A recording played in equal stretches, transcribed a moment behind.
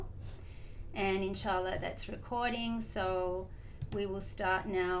and inshallah that's recording. So we will start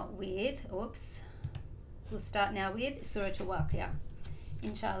now with Surah Al-Waqi'ah.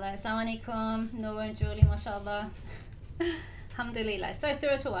 Inshallah. Assalamu alaikum, Noor and Julie, mashallah. Alhamdulillah. So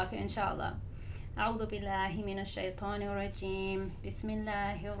Surah Al-Waqi'ah, inshallah. أعوذ بالله من الشيطان الرجيم بسم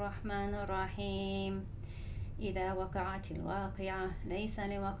الله الرحمن الرحيم إذا وقعت الواقعة ليس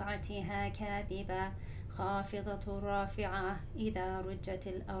لوقعتها كاذبة خافضة رافعة إذا رجت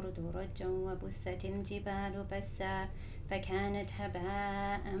الأرض رجا وبست الجبال بسا فكانت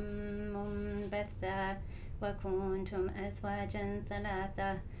هباء منبثا وكنتم أزواجا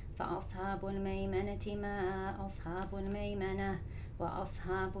ثلاثة فأصحاب الميمنة ما أصحاب الميمنة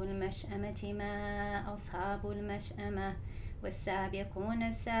وأصحاب المشأمة ما أصحاب المشأمة والسابقون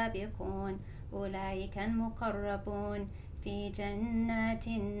السابقون أولئك المقربون في جنات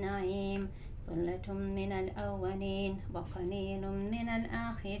النعيم ثلة من الأولين وقليل من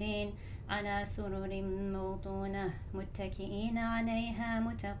الآخرين على سرر موضونة متكئين عليها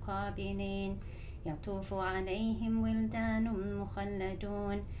متقابلين يطوف عليهم ولدان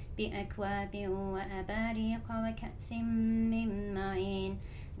مخلدون بأكواب وأباريق وكأس من معين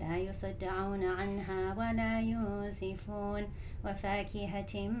لا يصدعون عنها ولا ينزفون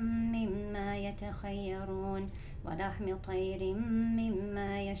وفاكهة مما يتخيرون ولحم طير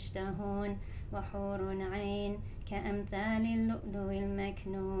مما يشتهون وحور عين كأمثال اللؤلؤ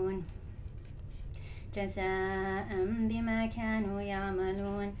المكنون جزاء بما كانوا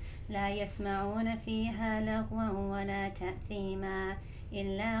يعملون لا يسمعون فيها لغوا ولا تأثيما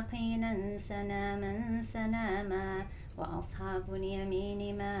إلا قيلا سلاما سلاما وأصحاب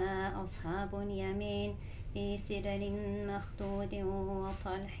اليمين ما أصحاب اليمين في سدر مخضود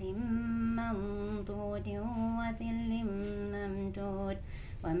وطلح منضود وظل ممدود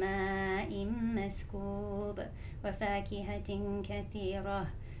وماء مسكوب وفاكهة كثيرة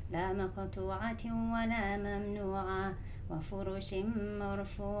لا مقطوعة ولا ممنوعة وفرش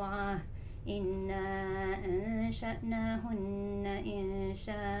مرفوعة إنا أنشأناهن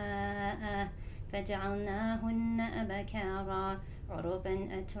إنشاء فجعلناهن أبكارا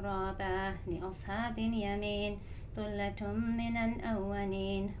عربا أترابا لأصحاب اليمين ثلة من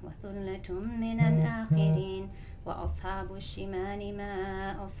الأولين وثلة من الآخرين وأصحاب الشمال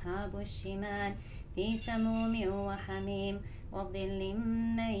ما أصحاب الشمال في سموم وحميم وظل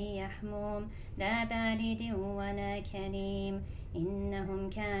من يحموم لا بارد ولا كريم إنهم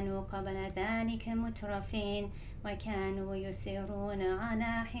كانوا قبل ذلك مترفين وكانوا يسرون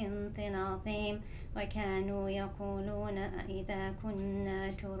على حنط عظيم وكانوا يقولون أئذا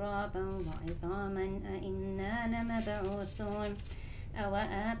كنا ترابا وعظاما أئنا لمبعوثون أو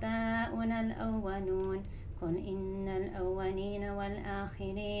آباؤنا الأولون قل إن الأولين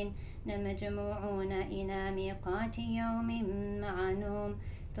والآخرين لمجموعون إلى ميقات يوم معلوم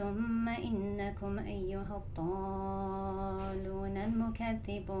ثم إنكم أيها الضالون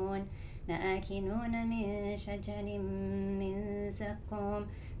المكذبون لآكلون من شجر من زقوم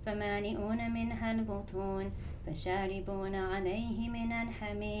فمالئون منها البطون فشاربون عليه من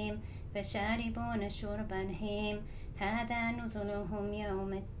الحميم فشاربون شرب الهيم هذا نزلهم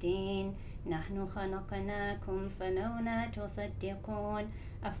يوم الدين نحن خلقناكم فلولا تصدقون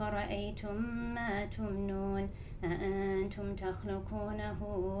أفرأيتم ما تمنون أأنتم تخلقونه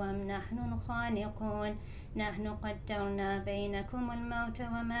أم نحن الخالقون نحن قدرنا بينكم الموت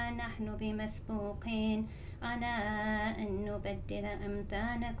وما نحن بمسبوقين على أن نبدل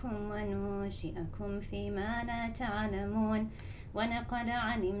أمثالكم وننشئكم فيما لا تعلمون ولقد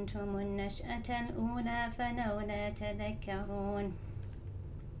علمتم النشأة الأولى فلولا تذكرون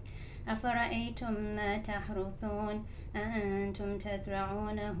أفرأيتم ما تحرثون أأنتم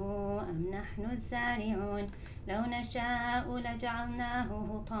تزرعونه أم نحن الزارعون لو نشاء لجعلناه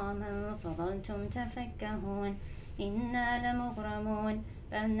هطاما فظلتم تفكهون إنا لمغرمون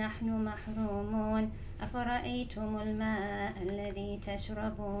بل نحن محرومون أفرأيتم الماء الذي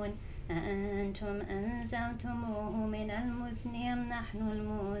تشربون أأنتم أنزلتموه من المزن أم نحن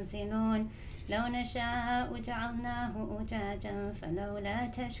المنزلون لو نشاء جعلناه أجاجا فلولا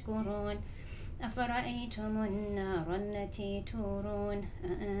تشكرون أفرأيتم النار التي تورون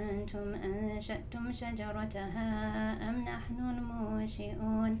أأنتم أنشأتم شجرتها أم نحن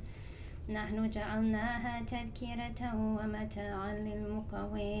المنشئون نحن جعلناها تذكرة ومتاعا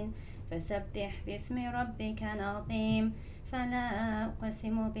للمقوين فسبح باسم ربك العظيم فلا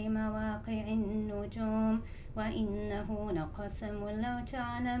أقسم بمواقع النجوم وإنه لقسم لو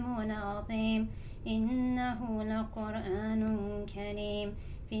تعلمون عظيم إنه لقرآن كريم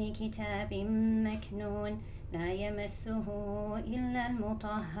في كتاب مكنون لا يمسه إلا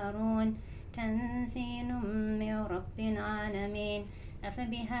المطهرون تنزيل من رب العالمين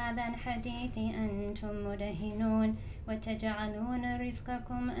أفبهذا الحديث أنتم مدهنون وتجعلون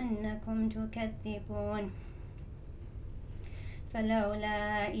رزقكم أنكم تكذبون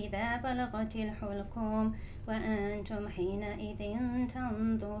فلولا إذا بلغت الحلقوم وأنتم حينئذ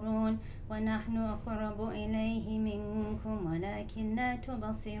تنظرون ونحن أقرب إليه منكم ولكن لا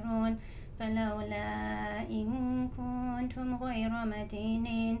تبصرون فلولا إن كنتم غير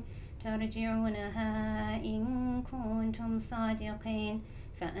مدينين ترجعونها إن كنتم صادقين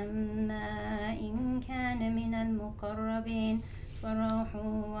فأما إن كان من المقربين فروح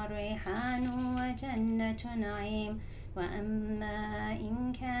وريحان وجنة نعيم وأما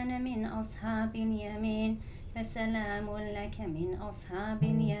إن كان من أصحاب اليمين فسلام لك من أصحاب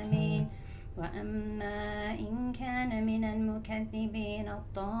اليمين وأما إن كان من المكذبين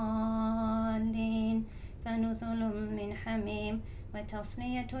الضالين فنزل من حميم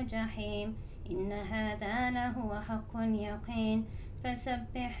وتصلية جحيم إن هذا لهو حق يقين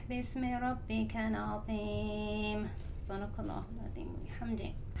فسبح باسم ربك العظيم صدق الله العظيم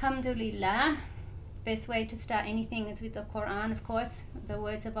وبحمده. Alhamdulillah. Best way to start anything is with the Quran, of course, the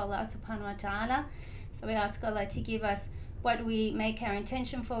words of Allah subhanahu wa ta'ala. So we ask Allah to give us what we make our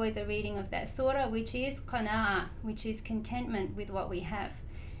intention for with the reading of that surah, which is qana'ah, which is contentment with what we have.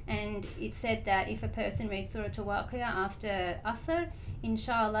 And it said that if a person reads Surah Al-Waqi'ah after Asr,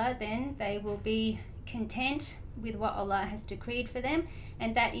 inshallah, then they will be content with what Allah has decreed for them,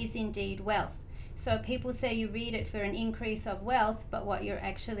 and that is indeed wealth. So people say you read it for an increase of wealth, but what you're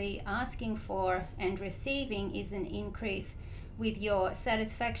actually asking for and receiving is an increase with your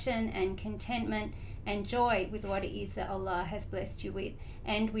satisfaction and contentment and joy with what it is that Allah has blessed you with.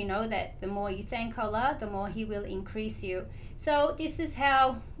 And we know that the more you thank Allah, the more He will increase you. So this is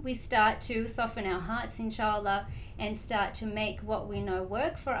how we start to soften our hearts, inshallah, and start to make what we know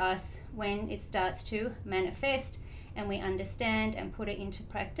work for us when it starts to manifest and we understand and put it into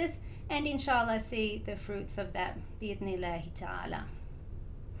practice, and inshallah see the fruits of that bi'idhnillahi ta'ala.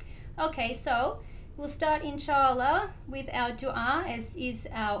 Okay, so we'll start inshallah with our dua as is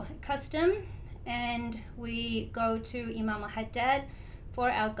our custom, and we go to Imam al-Haddad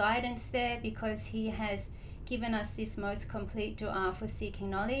for our guidance there because he has given us this most complete dua for seeking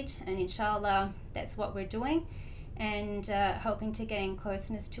knowledge, and inshallah that's what we're doing, and hoping to gain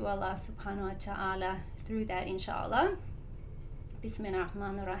closeness to Allah subhanahu wa ta'ala through that inshallah. Bismillah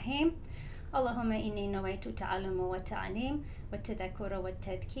ar-Rahman ar-Rahim. Allahumma inni nawaitu ta'alluma wa ta'alim wa tadhakura wa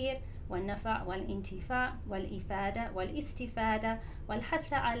tadhkir wa nafa' wal intifa' wal ifada wal istifada wal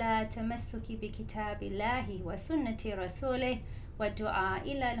hatha ala tamassuki bi kitabillahi wa sunnati rasulih wa du'a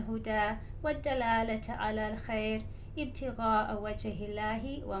ila al-huda wa dalalata ala al-khair ibtigha'a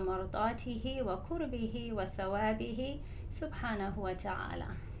wajhillahi wa mardatihi wa qurbihi wa thawabihi subhanahu wa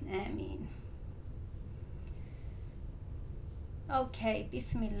ta'ala. Ameen. Okay,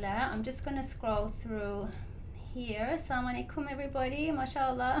 Bismillah. I'm just going to scroll through here. Assalamu alaikum, everybody.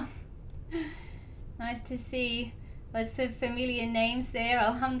 MashaAllah. Nice to see lots of familiar names there.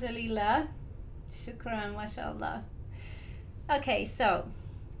 Alhamdulillah. Shukran, MashaAllah. Okay, so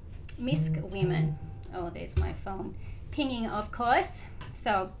Misk Women. Oh, there's my phone pinging, of course.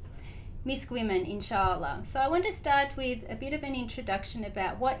 So Misk Women, inshallah. So I want to start with a bit of an introduction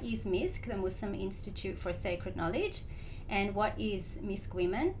about what is Misk, the Muslim Institute for Sacred Knowledge, and what is Misk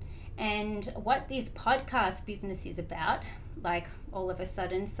Women, and what this podcast business is about. Like all of a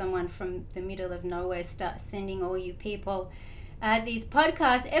sudden someone from the middle of nowhere starts sending all you people these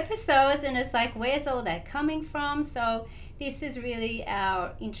podcast episodes, and it's like, where's all that coming from? So this is really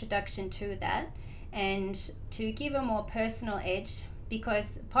our introduction to that, and to give a more personal edge,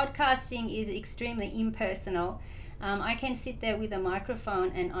 because podcasting is extremely impersonal. I can sit there with a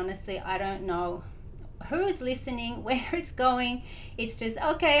microphone and honestly I don't know who's listening, where it's going. It's just,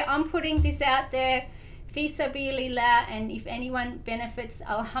 okay, I'm putting this out there, fi sabilillah, and if anyone benefits,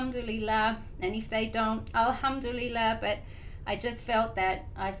 alhamdulillah, and if they don't, alhamdulillah. But I just felt that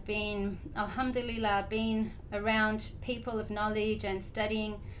I've been, alhamdulillah, been around people of knowledge and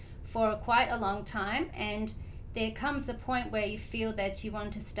studying for quite a long time, and there comes a point where you feel that you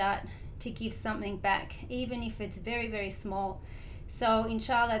want to start to give something back, even if it's very, very small. So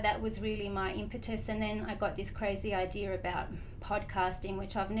inshallah, that was really my impetus. And then I got this crazy idea about podcasting,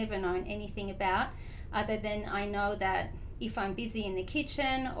 which I've never known anything about, other than I know that if I'm busy in the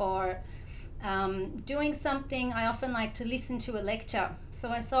kitchen or doing something, I often like to listen to a lecture. So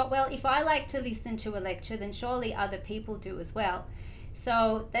I thought, well, if I like to listen to a lecture, then surely other people do as well.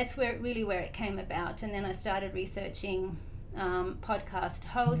 So that's where it came about. And then I started researching podcast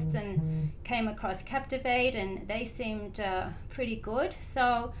hosts and came across Captivate, and they seemed pretty good.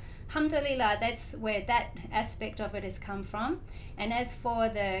 So alhamdulillah, that's where that aspect of it has come from. And as for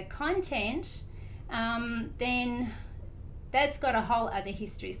the content, then that's got a whole other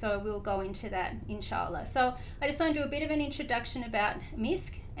history, so we'll go into that inshallah. So I just want to do a bit of an introduction about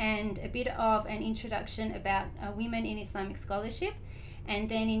MISC and a bit of an introduction about women in Islamic scholarship, and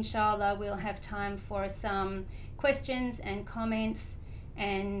then inshallah we'll have time for some questions and comments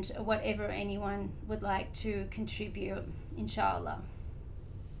and whatever anyone would like to contribute, inshallah.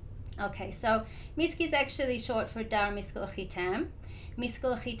 Okay, so MISC is actually short for Dar Misk al-Khitam. Misk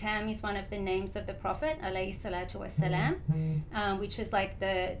al-Khitam is one of the names of the Prophet, alayhi salatu wasalam, which is like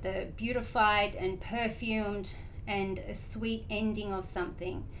the beautified and perfumed and a sweet ending of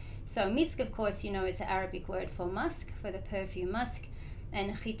something. So misk, of course, you know, is the Arabic word for musk, for the perfume musk,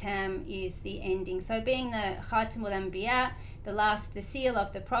 and khitam is the ending. So being the Khatamul Anbiya, the seal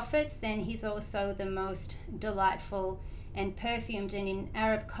of the prophets, then he's also the most delightful and perfumed. And in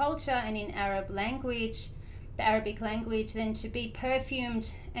Arab culture and in Arab language, the Arabic language, then to be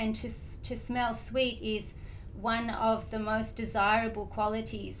perfumed and to smell sweet is one of the most desirable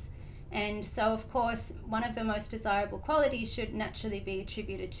qualities. And so, of course, one of the most desirable qualities should naturally be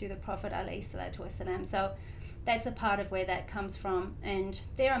attributed to the Prophet alayhi salatu wasalam. So that's a part of where that comes from. And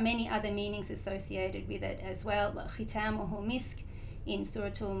there are many other meanings associated with it as well. Khitamuhu misk in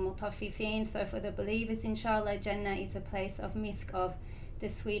Suratul Mutaffifin. So for the believers, inshallah, Jannah is a place of misk, of the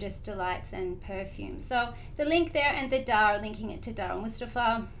sweetest delights and perfume. So the link there and the Dar, linking it to Dar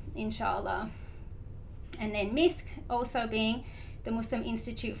al-Mustafa, inshallah. And then MISC also being the Muslim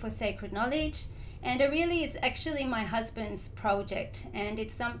Institute for Sacred Knowledge. And it really is actually my husband's project, and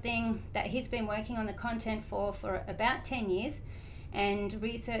it's something that he's been working on the content for about 10 years, and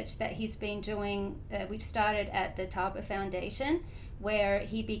research that he's been doing, which started at the Taba Foundation, where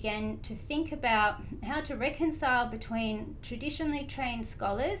he began to think about how to reconcile between traditionally trained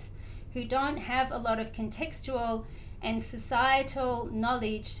scholars who don't have a lot of contextual and societal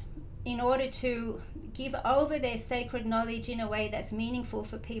knowledge in order to give over their sacred knowledge in a way that's meaningful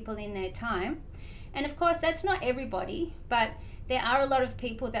for people in their time. And of course, that's not everybody, but there are a lot of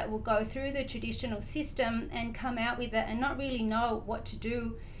people that will go through the traditional system and come out with it and not really know what to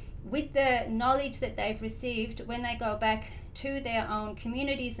do with the knowledge that they've received when they go back to their own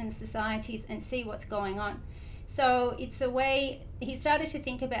communities and societies and see what's going on. So it's a way, he started to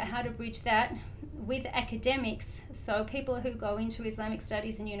think about how to bridge that with academics, so people who go into Islamic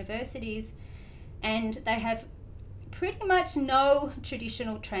studies in universities and they have pretty much no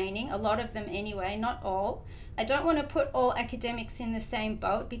traditional training, a lot of them anyway, not all. I don't want to put all academics in the same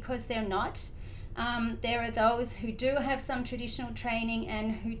boat because they're not. There are those who do have some traditional training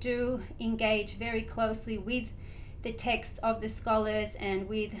and who do engage very closely with the texts of the scholars and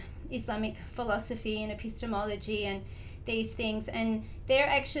with Islamic philosophy and epistemology and these things, and they're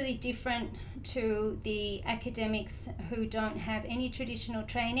actually different to the academics who don't have any traditional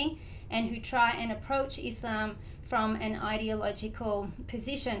training and who try and approach Islam from an ideological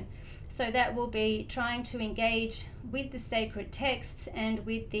position. So that will be trying to engage with the sacred texts and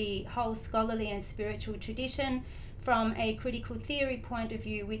with the whole scholarly and spiritual tradition from a critical theory point of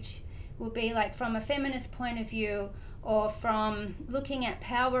view, which will be like from a feminist point of view, or from looking at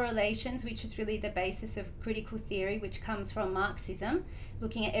power relations, which is really the basis of critical theory, which comes from Marxism,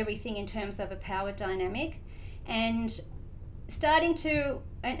 looking at everything in terms of a power dynamic. And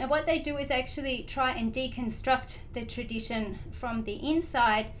what they do is actually try and deconstruct the tradition from the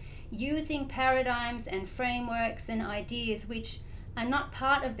inside, using paradigms and frameworks and ideas which are not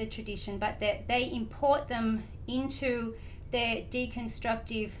part of the tradition, but that they import them into their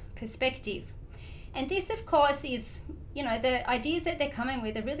deconstructive perspective. And this, of course, is, you know, the ideas that they're coming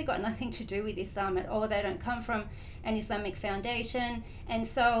with have really got nothing to do with Islam at all. They don't come from an Islamic foundation. And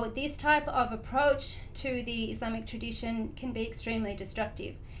so this type of approach to the Islamic tradition can be extremely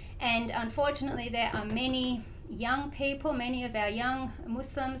destructive. And unfortunately, there are many young people, many of our young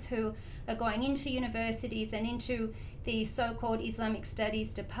Muslims who are going into universities and into the so-called Islamic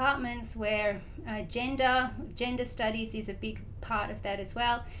studies departments where gender studies is a big part of that as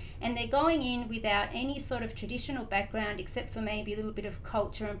well. And they're going in without any sort of traditional background except for maybe a little bit of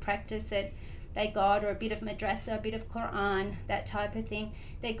culture and practice that they got, or a bit of madrasa, a bit of Quran, that type of thing.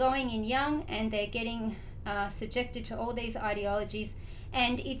 They're going in young and they're getting subjected to all these ideologies,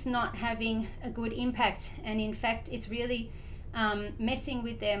 and it's not having a good impact. And in fact, it's really messing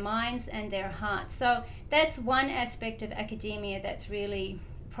with their minds and their hearts. So that's one aspect of academia that's really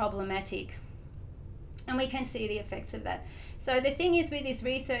problematic. And we can see the effects of that. So the thing is with this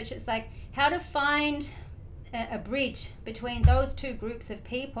research, it's like how to find a bridge between those two groups of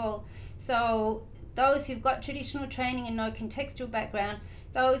people. So those who've got traditional training and no contextual background,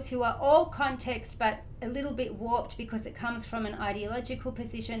 those who are all context but a little bit warped because it comes from an ideological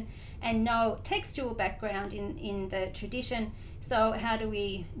position and no textual background in the tradition. So how do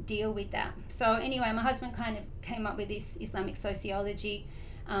we deal with that? So anyway, my husband kind of came up with this Islamic sociology,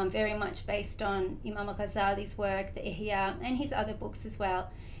 very much based on Imam Ghazali's work, the Ihya, and his other books as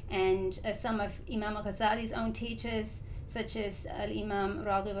well. And some of Imam Ghazali's own teachers, such as Al-Imam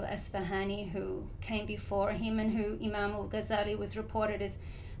Raghib al-Asfahani, who came before him and who Imam al-Ghazali was reported as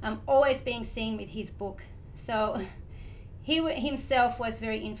always being seen with his book. So he himself was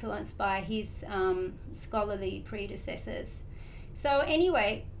very influenced by his scholarly predecessors. So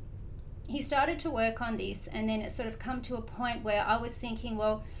anyway, he started to work on this, and then it sort of come to a point where I was thinking,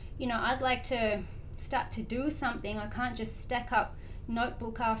 well, I'd like to start to do something. I can't just stack up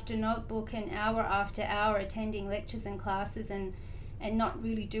notebook after notebook and hour after hour attending lectures and classes and not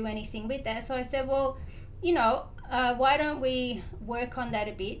really do anything with that. So I said, well, why don't we work on that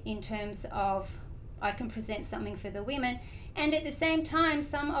a bit in terms of I can present something for the women. And at the same time,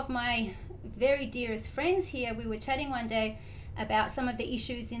 some of my very dearest friends here, we were chatting one day about some of the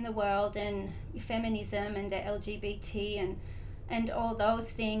issues in the world and feminism and the LGBT and all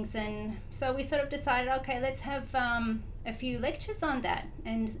those things. And so we sort of decided, okay, let's have a few lectures on that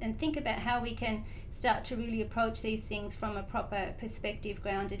and think about how we can start to really approach these things from a proper perspective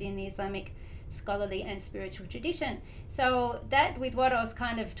grounded in the Islamic scholarly and spiritual tradition. So that, with what I was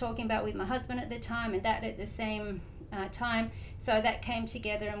kind of talking about with my husband at the time, and that at the same time, so that came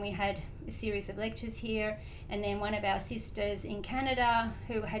together, and we had a series of lectures here. And then one of our sisters in Canada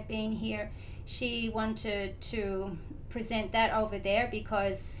who had been here, she wanted to present that over there,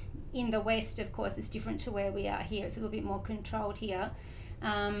 because in the West, of course, it's different to where we are here. It's a little bit more controlled here,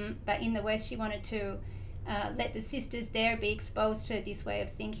 but in the West, she wanted to let the sisters there be exposed to this way of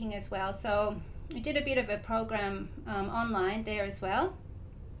thinking as well. So we did a bit of a program online there as well,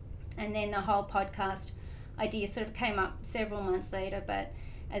 and then the whole podcast idea sort of came up several months later, but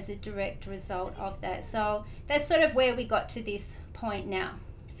as a direct result of that. So that's sort of where we got to this point now.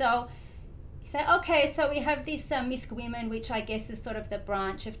 So you say, okay, so we have this Misk Women, which I guess is sort of the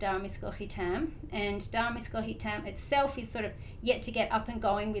branch of Dar Misk al-Khitam, and Dar Misk al-Khitam itself is sort of yet to get up and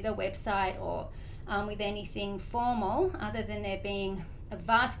going with a website or with anything formal, other than there being a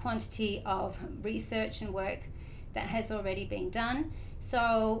vast quantity of research and work that has already been done.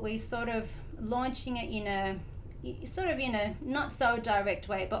 So we're sort of launching it in a not so direct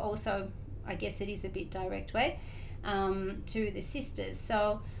way, but also I guess it is a bit direct way, to the sisters.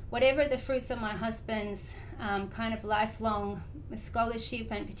 So whatever the fruits of my husband's kind of lifelong scholarship,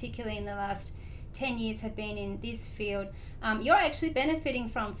 and particularly in the last 10 years have been in this field, you're actually benefiting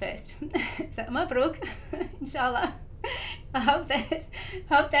from first. So mabruk, inshallah. I hope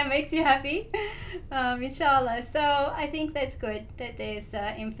that makes you happy, inshallah. So I think that's good that there's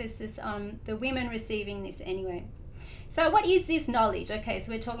emphasis on the women receiving this anyway. So what is this knowledge? Okay,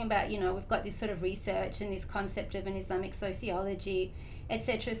 so we're talking about, we've got this sort of research and this concept of an Islamic sociology,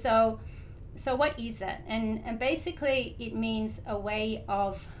 etc. So what is that? And basically it means a way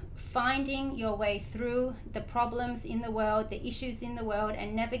of finding your way through the problems in the world, the issues in the world,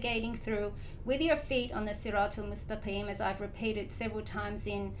 and navigating through with your feet on the Siratul Mustaqim, as I've repeated several times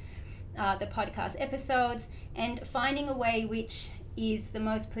in the podcast episodes, and finding a way which is the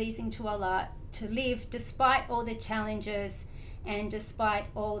most pleasing to Allah to live despite all the challenges and despite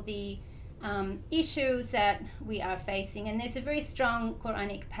all the issues that we are facing. And there's a very strong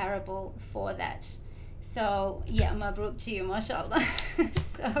Quranic parable for that. So yeah, mabruk to you, mashallah.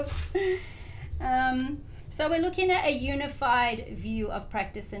 So we're looking at a unified view of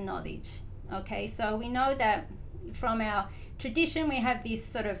practice and knowledge. Okay, so we know that from our tradition we have this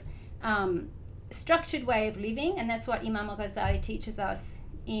sort of structured way of living, and that's what Imam al-Ghazali teaches us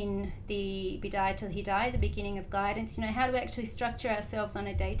in the Bidayat al-Hidayah, the beginning of guidance, how to actually structure ourselves on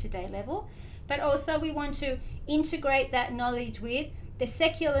a day-to-day level. But also we want to integrate that knowledge with the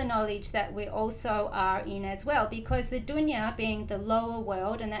secular knowledge that we also are in as well, because the dunya being the lower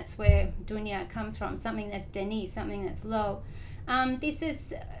world, and that's where dunya comes from, something that's dani, something that's low. This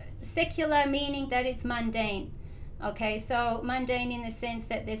is secular, meaning that it's mundane. Okay, so mundane in the sense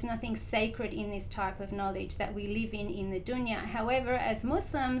that there's nothing sacred in this type of knowledge that we live in the dunya. However, as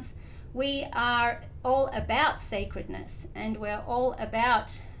Muslims, we are all about sacredness, and we're all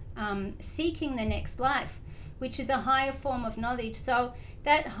about seeking the next life, which is a higher form of knowledge. So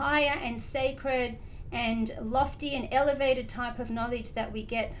that higher and sacred and lofty and elevated type of knowledge that we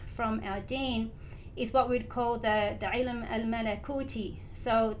get from our deen is what we'd call the ilm al-malakuti,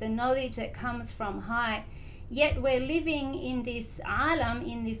 so the knowledge that comes from high. Yet we're living in this alam,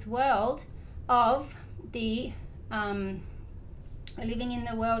 in this world of the We're living in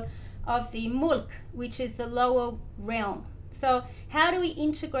the world of the mulk, which is the lower realm. So how do we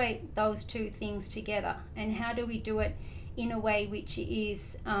integrate those two things together, and how do we do it in a way which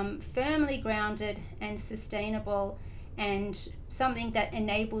is firmly grounded and sustainable, and something that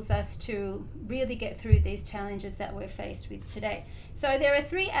enables us to really get through these challenges that we're faced with today? So there are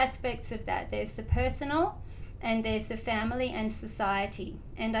three aspects of that. There's the personal, and there's the family and society.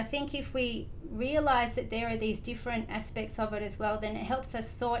 And I think if we realize that there are these different aspects of it as well, then it helps us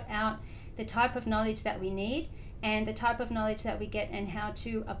sort out the type of knowledge that we need and the type of knowledge that we get, and how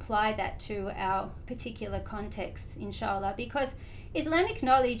to apply that to our particular context, inshallah. Because Islamic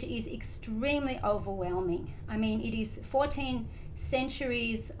knowledge is extremely overwhelming. I mean, it is 14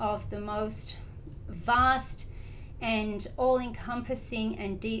 centuries of the most vast and all-encompassing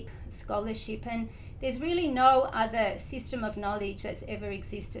and deep scholarship, and there's really no other system of knowledge that's ever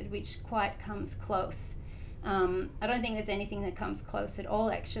existed which quite comes close. I don't think there's anything that comes close at all,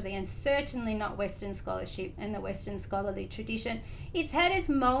 actually, and certainly not Western scholarship and the Western scholarly tradition. It's had its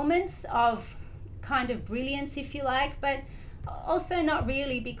moments of kind of brilliance, if you like, but also not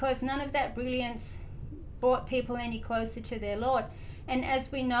really, because none of that brilliance brought people any closer to their Lord. And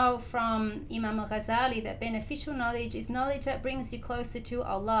as we know from Imam al-Ghazali, that beneficial knowledge is knowledge that brings you closer to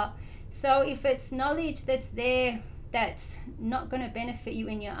Allah. So if it's knowledge that's there that's not going to benefit you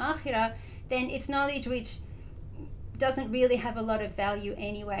in your akhirah, then it's knowledge which doesn't really have a lot of value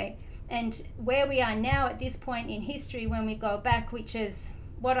anyway. And where we are now at this point in history, when we go back, which is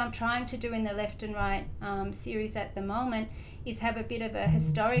what I'm trying to do in the Left and Right series at the moment, is have a bit of a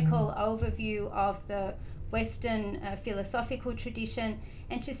historical overview of the Western philosophical tradition,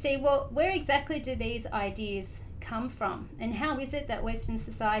 and to see, well, where exactly do these ideas come from, and how is it that Western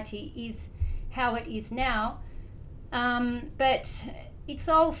society is how it is now. But it's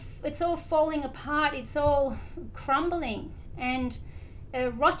all falling apart, it's all crumbling and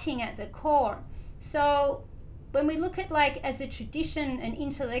rotting at the core. So when we look at, like, as a tradition, an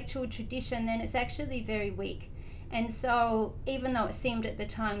intellectual tradition, then it's actually very weak. And so even though it seemed at the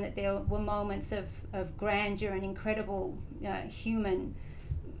time that there were moments of grandeur and incredible human,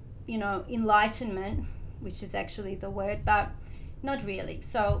 enlightenment, which is actually the word, but not really.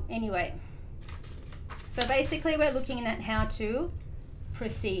 So anyway, so basically we're looking at how to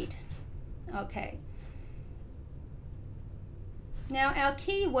proceed. Okay. Now our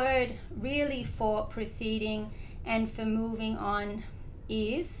key word really for proceeding and for moving on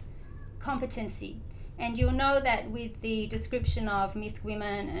is competency. And you'll know that with the description of Misk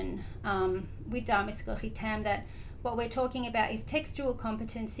Women and with Misk al-Khitam, that what we're talking about is textual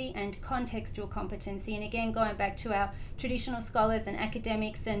competency and contextual competency. And again, going back to our traditional scholars and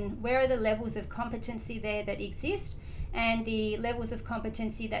academics, and where are the levels of competency there that exist and the levels of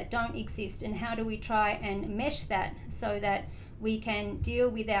competency that don't exist, and how do we try and mesh that so that we can deal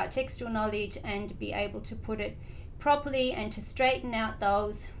with our textual knowledge and be able to put it properly, and to straighten out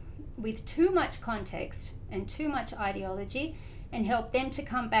those with too much context and too much ideology, and help them to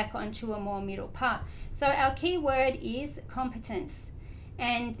come back onto a more middle path. So our key word is competence,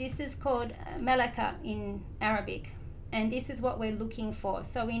 and this is called malaka in Arabic, and this is what we're looking for.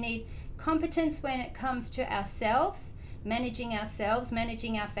 So we need competence when it comes to ourselves, managing our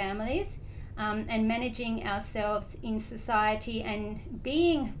families, and managing ourselves in society, and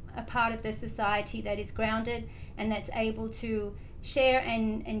being a part of the society that is grounded and that's able to share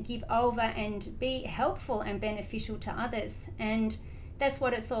and give over and be helpful and beneficial to others. And that's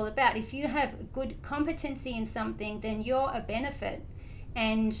what it's all about. If you have good competency in something, then you're a benefit,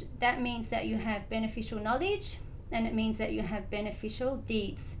 and that means that you have beneficial knowledge, and it means that you have beneficial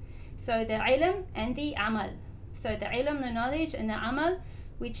deeds. So the ilm and the amal. So the ilm, the knowledge, and the amal,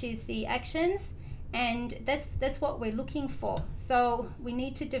 which is the actions, and that's what we're looking for. So we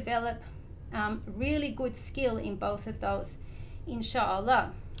need to develop really good skill in both of those,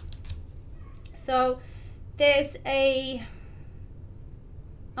 inshallah. So there's a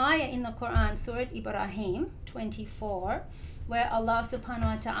ayah in the Quran, Surah Ibrahim 24, where Allah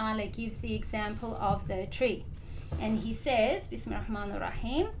subhanahu wa ta'ala gives the example of the tree, and he says, Bismillahir Rahmanir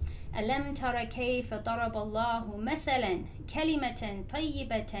Rahim, ألم تر كيف ضرب الله مثلا كلمة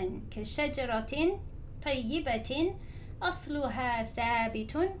طيبة كشجرة طيبة أصلها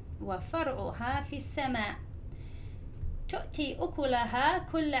ثابت وفرعها في السماء تؤتي أكلها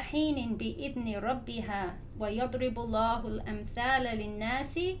كل حين بإذن ربها ويضرب الله الأمثال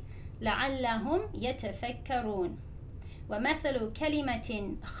للناس لعلهم يتفكرون ومثل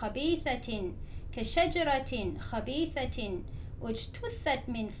كلمة خبيثة كشجرة خبيثة اجتثت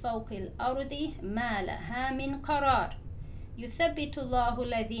من فوق الأرض ما لها من قرار يثبت الله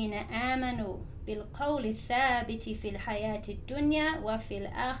الذين آمنوا بالقول الثابت في الحياة الدنيا وفي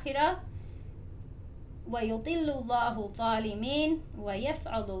الآخرة ويضل الله الظالمين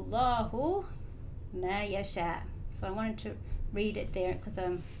ويفعل الله ما يشاء. So I wanted to read it there because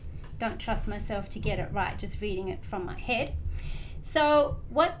I don't trust myself to get it right, just reading it from my head. So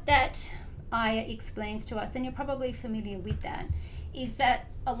what that ayah explains to us, and you're probably familiar with that, is that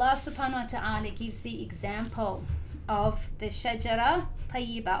Allah subhanahu wa ta'ala gives the example of the shajara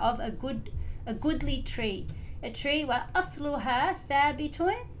tayyiba, of a goodly tree, a tree where asluha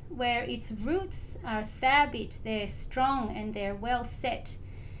thabitun, where its roots are thabit, they're strong and they're well set,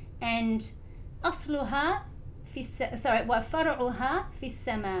 and asluha wa far'uha fis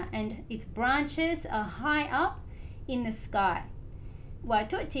sama, and its branches are high up in the sky. Wa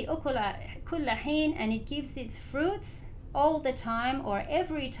tu'ti ukula kulla hin, and it gives its fruits all the time or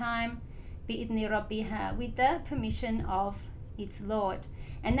every time, bi'idni rabbiha, with the permission of its Lord.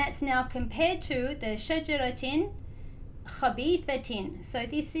 And that's now compared to the shajaratin khabithatin. So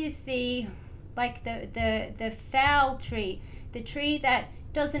this is the foul tree, the tree that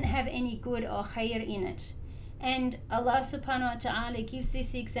doesn't have any good or khair in it. And Allah subhanahu wa ta'ala gives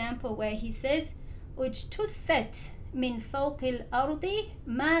this example where he says, ujtuthat min fawqil ardi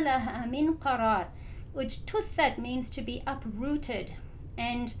ma laha min qarar. Ujtuthat means to be uprooted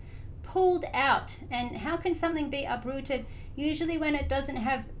and pulled out. And how can something be uprooted? Usually when it doesn't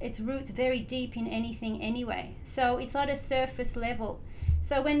have its roots very deep in anything anyway. So it's at a surface level.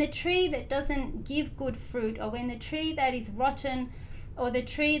 So when the tree that doesn't give good fruit, or when the tree that is rotten, or the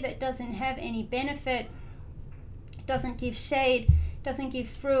tree that doesn't have any benefit, doesn't give shade, doesn't give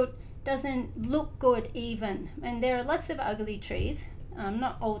fruit, doesn't look good even. And there are lots of ugly trees.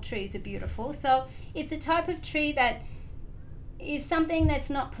 Not all trees are beautiful. So it's a type of tree that is something that's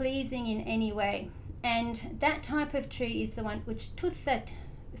not pleasing in any way. And that type of tree is the one which tuthat,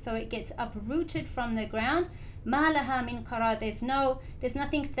 so it gets uprooted from the ground. Malaha min qarar, there's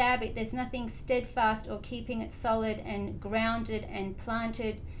nothing thabit, there's nothing steadfast or keeping it solid and grounded and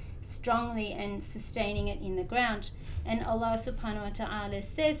planted strongly and sustaining it in the ground. And Allah subhanahu wa ta'ala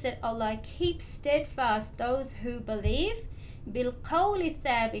says that Allah keeps steadfast those who believe bil qawli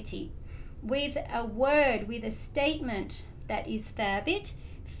thabiti, with a word, with a statement that is thabit,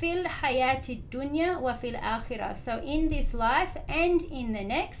 fil hayati dunya wa fil akhirah, so in this life and in the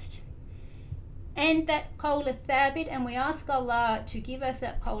next. And that qawl thabit, and we ask Allah to give us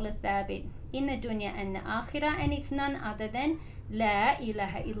that qawl thabit in the dunya and the akhirah, and it's none other than La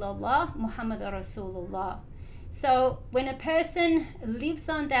ilaha illallah Muhammad Rasulullah. So when a person lives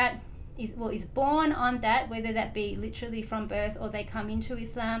on that, is born on that, whether that be literally from birth or they come into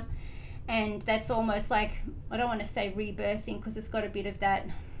Islam, and that's almost like, I don't want to say rebirthing because it's got a bit of that,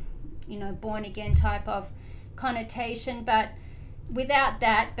 born again type of connotation, but without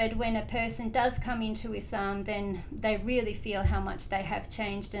that, but when a person does come into Islam, then they really feel how much they have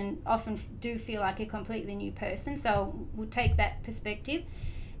changed and often do feel like a completely new person. So we'll take that perspective.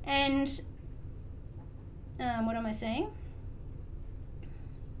 And what am I saying?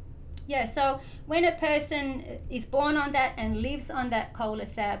 Yeah, so when a person is born on that and lives on that qawl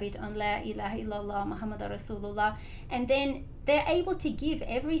thabit, on La ilaha illallah Muhammad Rasulullah, and then they're able to give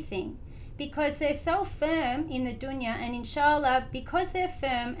everything because they're so firm in the dunya, and inshallah, because they're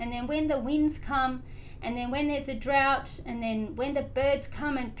firm, and then when the winds come, and then when there's a drought, and then when the birds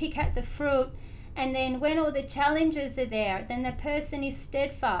come and pick at the fruit, and then when all the challenges are there, then the person is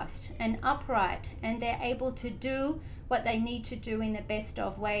steadfast and upright, and they're able to do what they need to do in the best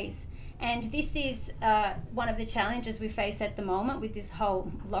of ways. And this is one of the challenges we face at the moment with this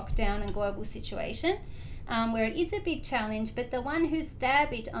whole lockdown and global situation, where it is a big challenge, but the one who's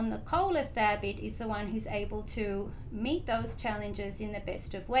thabit on the qawl thabit is the one who's able to meet those challenges in the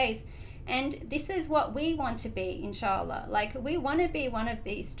best of ways. And this is what we want to be, inshallah. Like, we want to be one of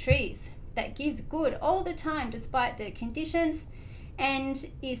these trees that gives good all the time despite the conditions, and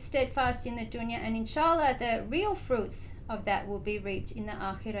is steadfast in the dunya, and inshallah the real fruits of that will be reaped in the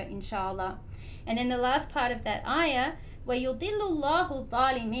akhirah, inshallah. And then the last part of that ayah, وَيُضِلُّ اللَّهُ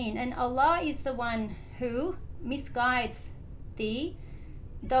الظَّالِمِينَ, and Allah is the one who misguides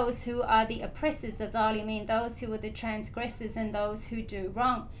those who are the oppressors, the dhalimin, those who are the transgressors and those who do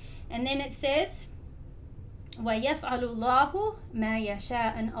wrong. And then it says, وَيَفْعَلُ اللَّهُ مَا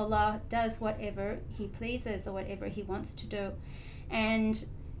يَشَاءُ, and Allah does whatever He pleases or whatever He wants to do. And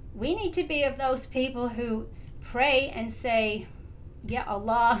we need to be of those people who pray and say, Ya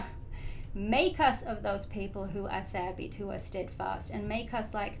Allah, make us of those people who are thabit, who are steadfast, and make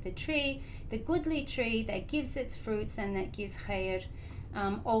us like the tree, the goodly tree that gives its fruits and that gives khair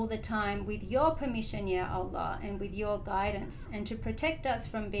all the time with your permission, Ya Allah, and with your guidance, and to protect us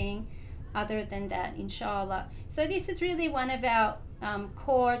from being other than that, inshallah. So this is really one of our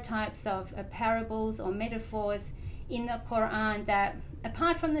core types of parables or metaphors in the Quran, that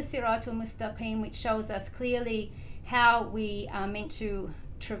apart from the Siratul Mustaqim, which shows us clearly how we are meant to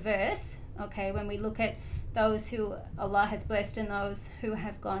traverse, okay, when we look at those who Allah has blessed and those who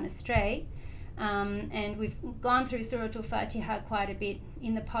have gone astray. And we've gone through Surah Al-Fatiha quite a bit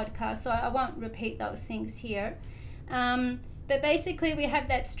in the podcast, so I won't repeat those things here. But basically we have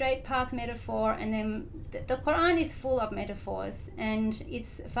that straight path metaphor, and then the Quran is full of metaphors, and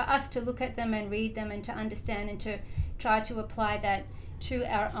it's for us to look at them and read them and to understand and to try to apply that to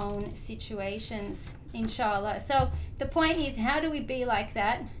our own situations, inshallah. So the point is, how do we be like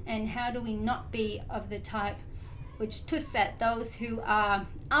that, and how do we not be of the type which tuthat, those who are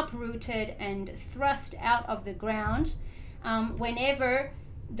uprooted and thrust out of the ground whenever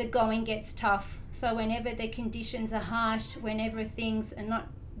the going gets tough. So whenever the conditions are harsh, whenever things are not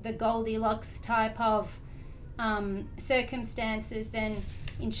the Goldilocks type of circumstances, then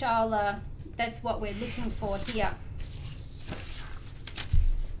inshallah that's what we're looking for here.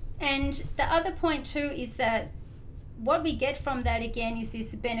 And the other point too is that what we get from that again is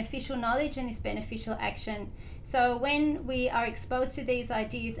this beneficial knowledge and this beneficial action. So when we are exposed to these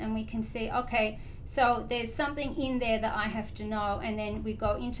ideas and we can see, okay, so there's something in there that I have to know, and then we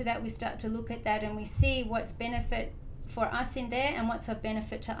go into that, we start to look at that and we see what's benefit for us in there and what's of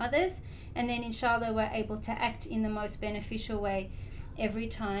benefit to others, and then inshallah we're able to act in the most beneficial way every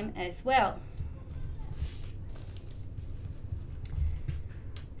time as well.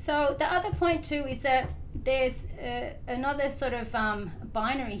 So the other point too is that there's another sort of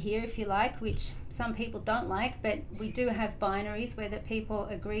binary here, if you like, which some people don't like, but we do have binaries, whether people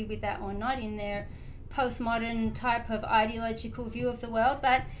agree with that or not in their postmodern type of ideological view of the world.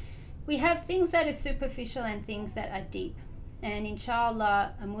 But we have things that are superficial and things that are deep. And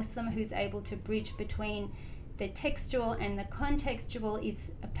inshallah, a Muslim who's able to bridge between the textual and the contextual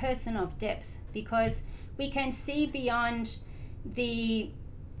is a person of depth, because we can see beyond the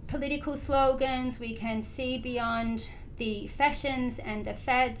political slogans, we can see beyond the fashions and the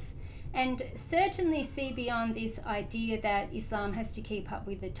fads, and certainly see beyond this idea that Islam has to keep up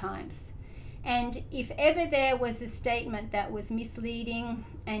with the times. And if ever there was a statement that was misleading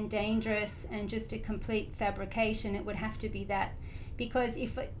and dangerous and just a complete fabrication, it would have to be that. Because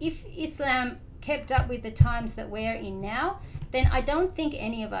if Islam kept up with the times that we're in now, then I don't think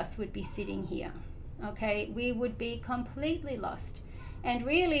any of us would be sitting here. Okay, we would be completely lost. And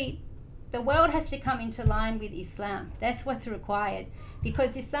really, the world has to come into line with Islam. That's what's required,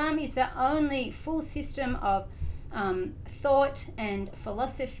 because Islam is the only full system of thought and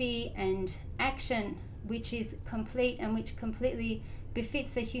philosophy and action which is complete and which completely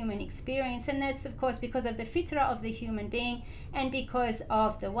befits the human experience. And that's of course because of the fitrah of the human being, and because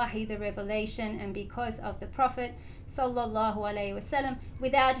of the wahi, the revelation, and because of the Prophet sallallahu alaihi wasallam,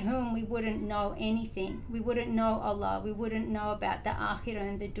 without whom we wouldn't know anything. We wouldn't know Allah, we wouldn't know about the akhirah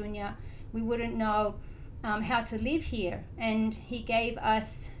and the dunya, we wouldn't know how to live here. And he gave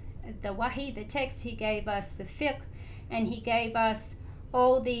us the wahi, the text, he gave us the fiqh, and he gave us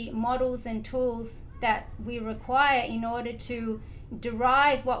all the models and tools that we require in order to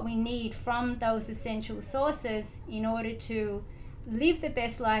derive what we need from those essential sources in order to live the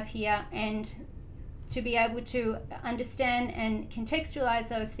best life here, and to be able to understand and contextualize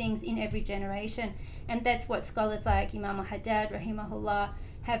those things in every generation. And that's what scholars like Imam al-Haddad rahimahullah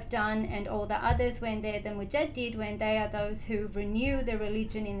have done, and all the others when they're the mujaddid, when they are those who renew the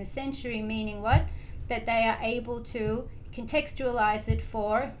religion in the century, meaning what? That they are able to contextualize it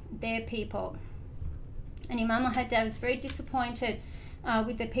for their people. And Imam al-Haddad was very disappointed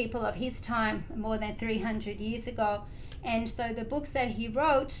with the people of his time more than 300 years ago. And so the books that he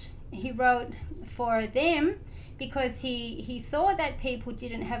wrote for them because he saw that people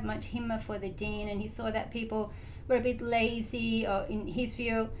didn't have much himmah for the deen, and he saw that people were a bit lazy, or in his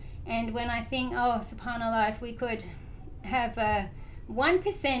view. And when I think, oh, subhanAllah, if we could have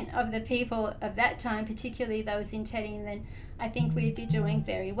 1% of the people of that time, particularly those in Tarim, then I think we'd be doing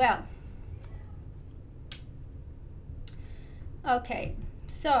very well. Okay,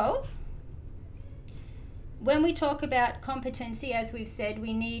 so when we talk about competency, as we've said,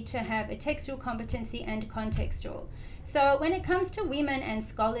 we need to have a textual competency and contextual. So when it comes to women and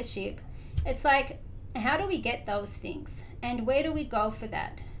scholarship, it's like, how do we get those things? And where do we go for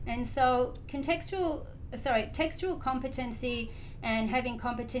that? And so textual competency and having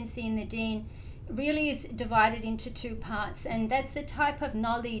competency in the deen really is divided into two parts. And that's the type of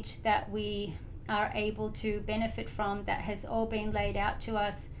knowledge that we are able to benefit from, that has all been laid out to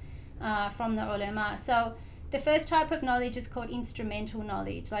us from the ulama. So the first type of knowledge is called instrumental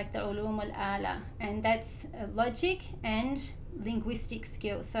knowledge, like the ulum al-ala, and that's logic and linguistic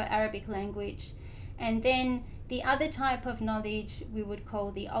skills, so Arabic language. And then the other type of knowledge we would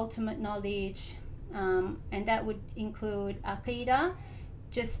call the ultimate knowledge, and that would include aqidah,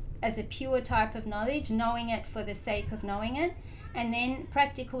 just as a pure type of knowledge, knowing it for the sake of knowing it. And then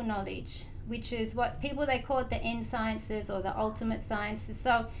practical knowledge, which is what people, they call it the end sciences or the ultimate sciences.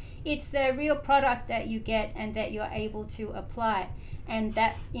 So it's the real product that you get and that you're able to apply. And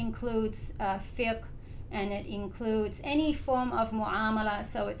that includes fiqh, and it includes any form of mu'amala.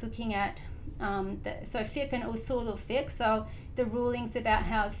 So it's looking at so fiqh and usul al-fiqh, so the rulings about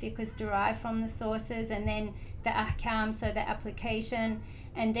how fiqh is derived from the sources, and then the ahkam, so the application,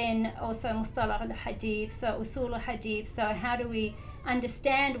 and then also mustalah al-hadith, so usul al-hadith, so how do we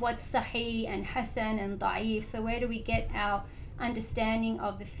understand what's sahih and hasan and da'if, so where do we get our understanding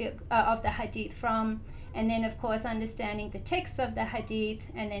of the fiqh, of the hadith from, and then of course understanding the texts of the hadith,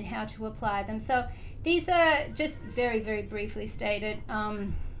 and then how to apply them. So these are just very, very briefly stated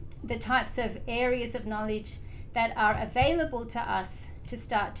the types of areas of knowledge that are available to us to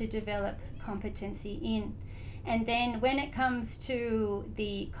start to develop competency in. And then when it comes to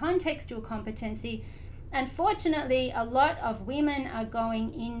the contextual competency, unfortunately a lot of women are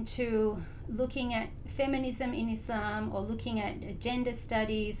going into looking at feminism in Islam, or looking at gender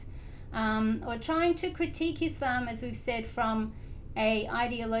studies, or trying to critique Islam, as we've said, from a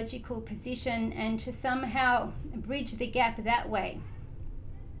ideological position, and to somehow bridge the gap that way.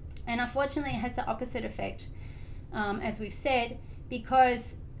 And unfortunately it has the opposite effect, as we've said,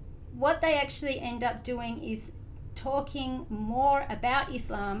 because what they actually end up doing is talking more about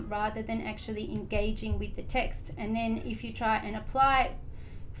Islam rather than actually engaging with the text. And then if you try and apply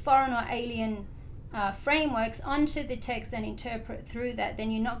foreign or alien frameworks onto the text and interpret through that,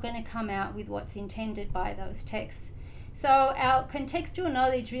 then you're not going to come out with what's intended by those texts. So our contextual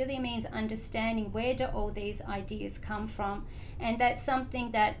knowledge really means understanding where do all these ideas come from. And that's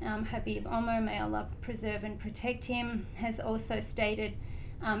something that Habib Omar, may Allah preserve and protect him, has also stated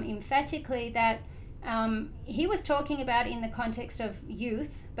emphatically, that he was talking about in the context of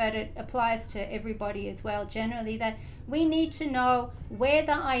youth, but it applies to everybody as well generally, that we need to know where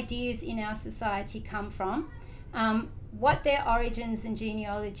the ideas in our society come from, what their origins and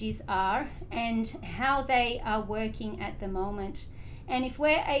genealogies are, and how they are working at the moment. And if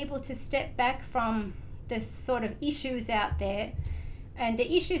we're able to step back from the sort of issues out there and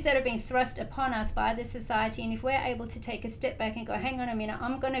the issues that are being thrust upon us by the society, and if we're able to take a step back and go, hang on a minute,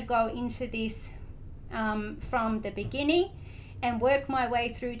 I'm going to go into this from the beginning and work my way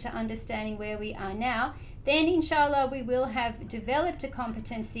through to understanding where we are now, then inshallah we will have developed a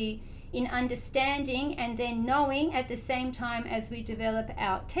competency in understanding and then knowing at the same time as we develop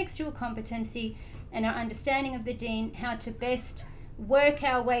our textual competency and our understanding of the deen, how to best work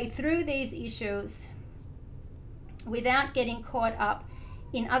our way through these issues without getting caught up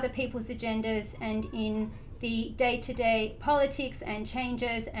in other people's agendas and in the day-to-day politics and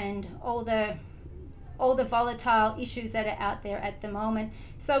changes and all the volatile issues that are out there at the moment,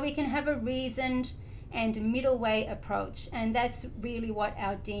 so we can have a reasoned and middle way approach. And that's really what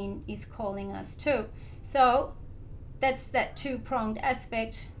our deen is calling us to. So that's that two-pronged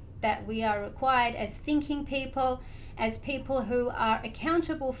aspect, that we are required as thinking people, as people who are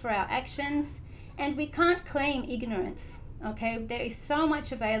accountable for our actions, and we can't claim ignorance. Okay, there is so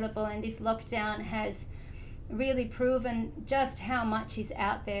much available, and this lockdown has really proven just how much is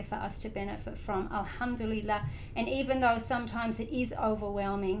out there for us to benefit from, alhamdulillah. And even though sometimes it is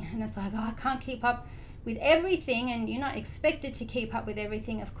overwhelming and it's like, oh, I can't keep up with everything, and you're not expected to keep up with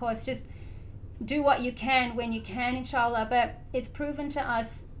everything, of course, just do what you can when you can, inshallah. But it's proven to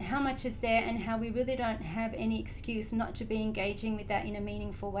us how much is there and how we really don't have any excuse not to be engaging with that in a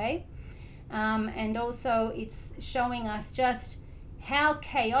meaningful way. And also it's showing us just how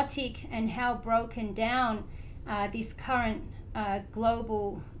chaotic and how broken down this current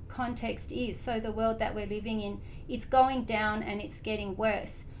global context is. So the world that we're living in, it's going down and it's getting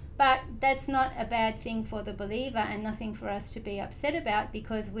worse. But that's not a bad thing for the believer, and nothing for us to be upset about,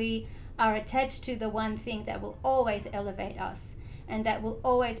 because we are attached to the one thing that will always elevate us, and that will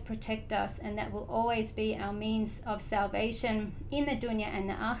always protect us, and that will always be our means of salvation in the dunya and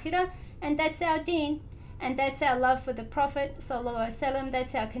the akhirah. And that's our deen, and that's our love for the Prophet sallallahu alaihi wasallam,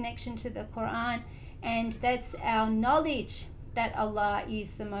 that's our connection to the Quran, and that's our knowledge that Allah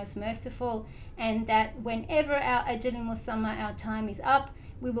is the most merciful, and that whenever our ajali musamma, our time is up,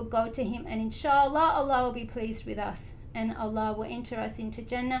 we will go to Him, and inshallah Allah will be pleased with us and Allah will enter us into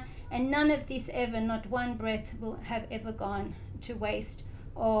Jannah, and none of this ever, not one breath, will have ever gone to waste.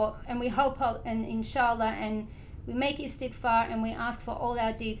 And we hope, and inshallah, and we make istighfar, and we ask for all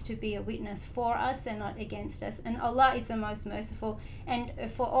our deeds to be a witness for us and not against us. And Allah is the most merciful. And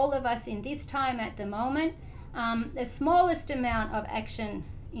for all of us in this time at the moment, the smallest amount of action,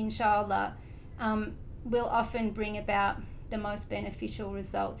 inshallah, will often bring about the most beneficial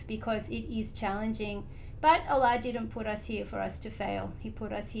results, because it is challenging. But Allah didn't put us here for us to fail. He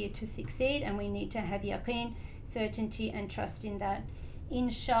put us here to succeed, and we need to have yaqeen, certainty, and trust in that,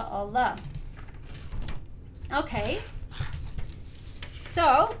 inshallah. Okay,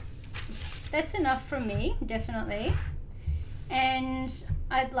 so that's enough from me, definitely. And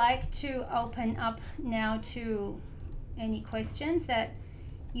I'd like to open up now to any questions that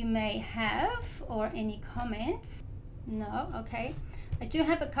you may have, or any comments. No? Okay. I do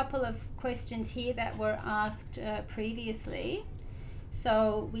have a couple of questions here that were asked previously,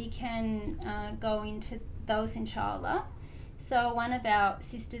 so we can go into those, inshallah. So one of our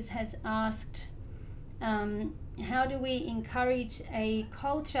sisters has asked, how do we encourage a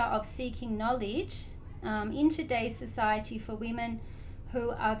culture of seeking knowledge in today's society for women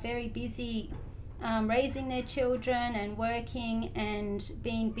who are very busy raising their children and working and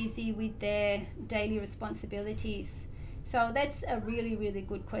being busy with their daily responsibilities? So that's a really, really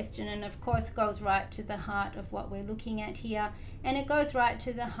good question, and of course goes right to the heart of what we're looking at here, and it goes right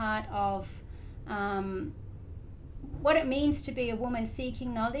to the heart of what it means to be a woman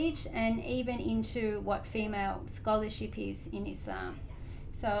seeking knowledge, and even into what female scholarship is in Islam.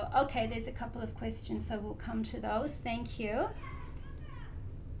 So, okay, there's a couple of questions, so we'll come to those. Thank you.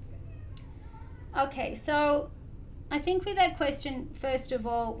 Okay, so I think with that question, first of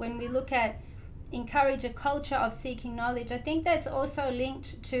all, when we look at encourage a culture of seeking knowledge, I think that's also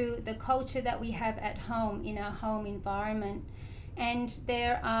linked to the culture that we have at home, in our home environment. And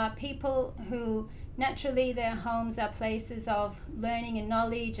there are people who naturally their homes are places of learning and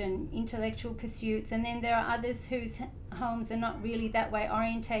knowledge and intellectual pursuits, and then there are others whose homes are not really that way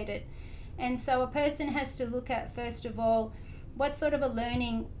orientated. And so a person has to look at, first of all, what sort of a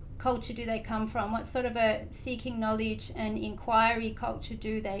learning culture do they come from? What sort of a seeking knowledge and inquiry culture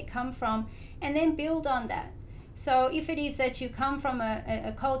do they come from? And then build on that. So if it is that you come from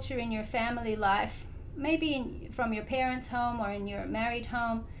a culture in your family life, maybe from your parents' home or in your married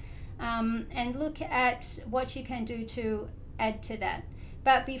home, and look at what you can do to add to that.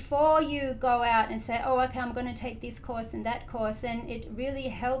 But before you go out and say, oh, okay, I'm going to take this course and that course, and it really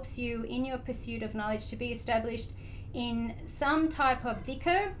helps you in your pursuit of knowledge to be established in some type of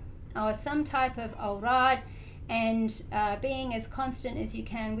dhikr or some type of awrad, and being as constant as you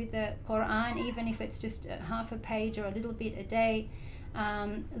can with the Quran, even if it's just half a page or a little bit a day,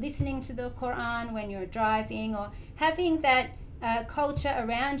 listening to the Quran when you're driving, or having that culture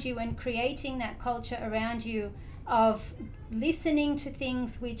around you and creating that culture around you of listening to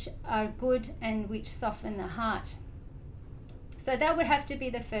things which are good and which soften the heart. So that would have to be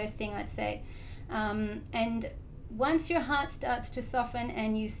the first thing I'd say. And once your heart starts to soften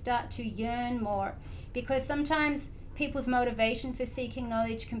and you start to yearn more, because sometimes people's motivation for seeking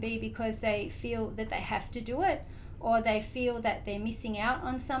knowledge can be because they feel that they have to do it, or they feel that they're missing out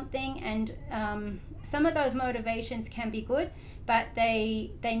on something, and some of those motivations can be good, but they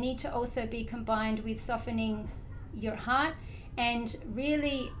need to also be combined with softening your heart and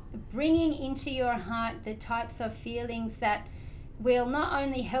really bringing into your heart the types of feelings that will not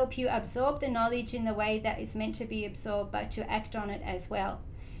only help you absorb the knowledge in the way that is meant to be absorbed, but to act on it as well.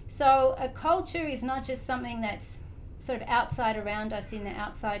 So a culture is not just something that's sort of outside around us in the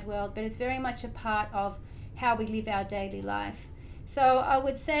outside world, but it's very much a part of how we live our daily life. So I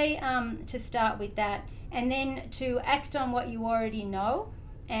would say to start with that, and then to act on what you already know,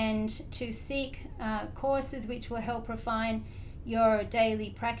 and to seek courses which will help refine your daily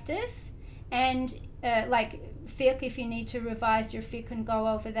practice, and like fiqh, if you need to revise your fiqh and go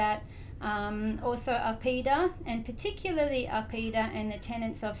over that. Also aqidah, and particularly aqidah and the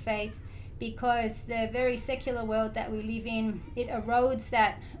tenets of faith, because the very secular world that we live in, it erodes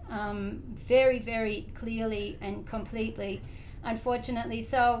that very, very clearly and completely, unfortunately.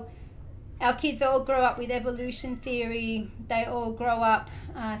 So our kids all grow up with evolution theory. They all grow up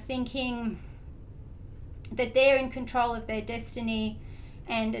thinking that they're in control of their destiny,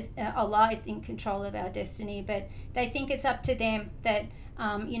 and Allah is in control of our destiny, but they think it's up to them, that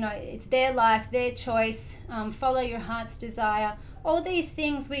it's their life, their choice, follow your heart's desire, all these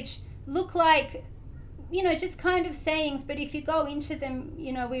things which look like, just kind of sayings, but if you go into them,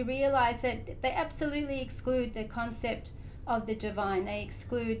 we realize that they absolutely exclude the concept of the divine. They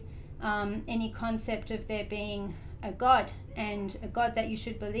exclude any concept of there being a God, and a God that you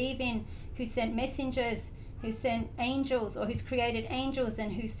should believe in, who sent messengers, who sent angels, or who's created angels,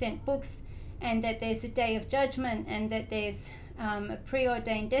 and who sent books, and that there's a day of judgment, and that there's a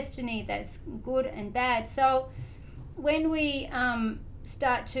preordained destiny that's good and bad. So when we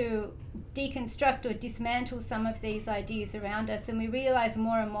start to deconstruct or dismantle some of these ideas around us, and we realize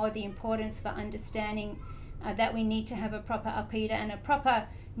more and more the importance for understanding that we need to have a proper aqidah and a proper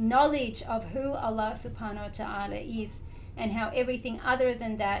knowledge of who Allah subhanahu wa ta'ala is, and how everything other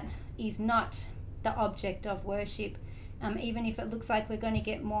than that is not the object of worship. Even if it looks like we're going to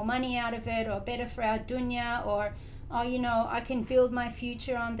get more money out of it, or better for our dunya, or I can build my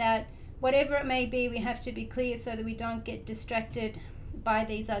future on that. Whatever it may be, we have to be clear so that we don't get distracted by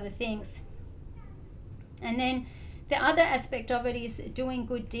these other things. And then the other aspect of it is doing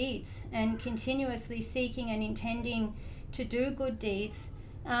good deeds and continuously seeking and intending to do good deeds.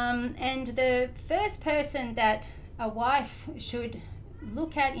 And the first person that a wife should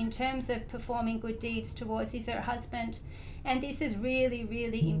look at in terms of performing good deeds towards is her husband. And this is really,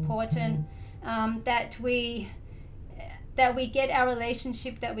 really important, that we get our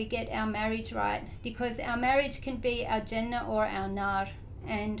relationship, that we get our marriage right, because our marriage can be our Jannah or our Nar,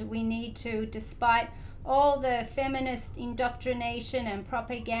 and we need to, despite all the feminist indoctrination and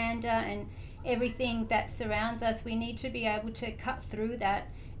propaganda and everything that surrounds us, we need to be able to cut through that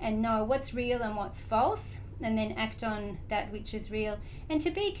and know what's real and what's false, and then act on that which is real, and to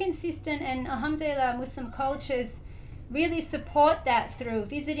be consistent. And alhamdulillah, Muslim cultures really support that through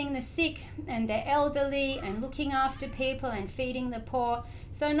visiting the sick and the elderly, and looking after people and feeding the poor.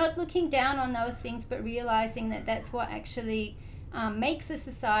 So not looking down on those things, but realizing that that's what actually makes a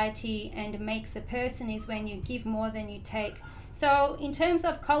society and makes a person, is when you give more than you take. So in terms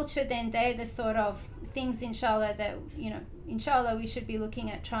of culture, then they're the sort of things, inshallah, that inshallah we should be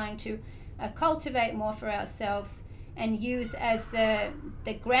looking at trying to cultivate more for ourselves, and use as the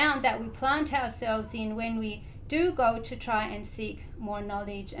ground that we plant ourselves in when we do go to try and seek more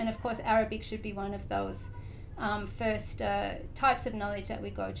knowledge. And of course Arabic should be one of those first types of knowledge that we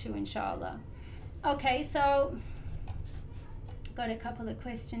go to, inshallah. Okay, so got a couple of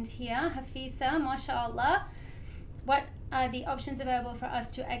questions here. Hafiza, mashallah, what are the options available for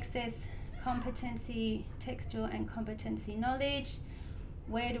us to access competency, textual and competency knowledge?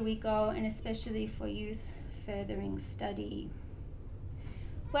 Where do we go, and especially for youth furthering study?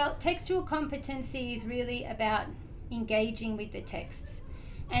 Well, textual competency is really about engaging with the texts,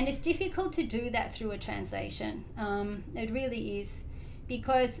 and it's difficult to do that through a translation. It really is,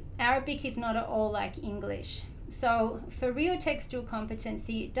 because Arabic is not at all like English. So for real textual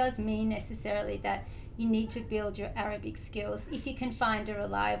competency, it does mean necessarily that you need to build your Arabic skills if you can find a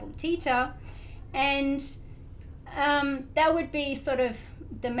reliable teacher, and that would be sort of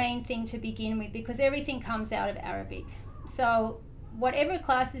the main thing to begin with, because everything comes out of Arabic. So whatever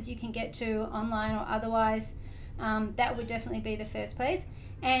classes you can get to online or otherwise, that would definitely be the first place.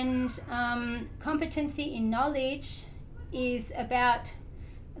 And competency in knowledge is about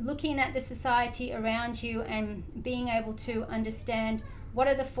looking at the society around you and being able to understand what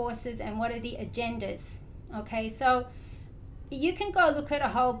are the forces and what are the agendas. Okay, so you can go look at a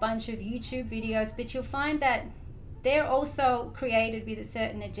whole bunch of YouTube videos, but you'll find that they're also created with a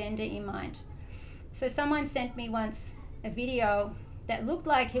certain agenda in mind. So someone sent me once a video that looked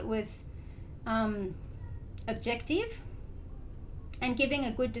like it was objective and giving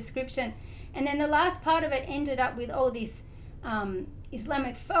a good description, and then the last part of it ended up with all these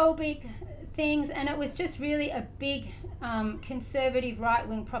Islamic phobic things, and it was just really a big conservative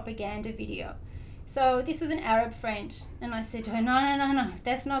right-wing propaganda video. So this was an Arab friend, and I said to her, no,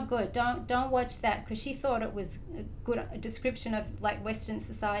 that's not good. Don't watch that, because she thought it was a good description of like Western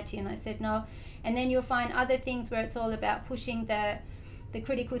society, and I said no. And then you'll find other things where it's all about pushing the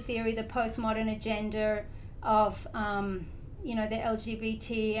critical theory, the postmodern agenda of the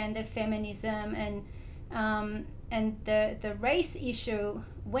LGBT and the feminism and the race issue.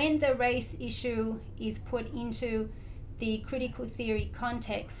 When the race issue is put into the critical theory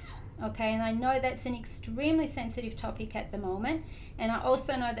context, okay, and I know that's an extremely sensitive topic at the moment, and I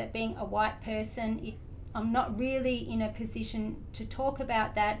also know that being a white person, I'm not really in a position to talk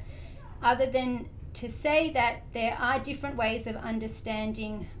about that, other than to say that there are different ways of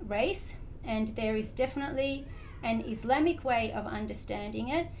understanding race, and there is definitely an Islamic way of understanding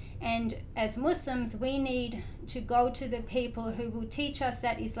it, and as Muslims we need to go to the people who will teach us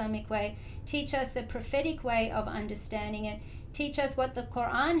that Islamic way, teach us the prophetic way of understanding it, teach us what the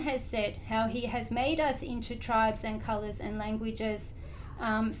Quran has said, how he has made us into tribes and colors and languages,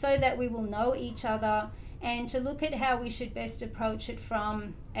 so that we will know each other, and to look at how we should best approach it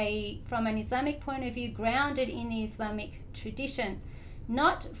from an Islamic point of view, grounded in the Islamic tradition,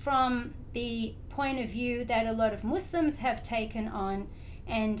 not from the point of view that a lot of Muslims have taken on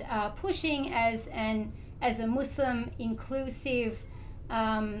and are pushing as a Muslim inclusive,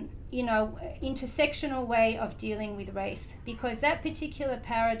 intersectional way of dealing with race, because that particular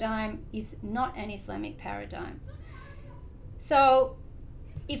paradigm is not an Islamic paradigm. So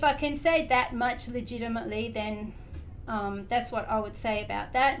if I can say that much legitimately, then that's what I would say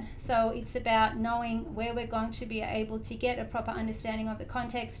about that. So it's about knowing where we're going to be able to get a proper understanding of the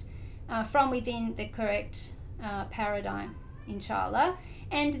context from within the correct paradigm, inshallah.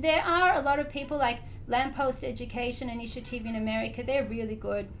 And there are a lot of people like Lamppost Education Initiative in America. They're really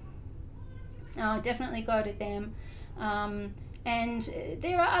good. Definitely go to them. And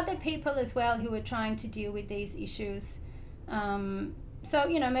there are other people as well who are trying to deal with these issues. So,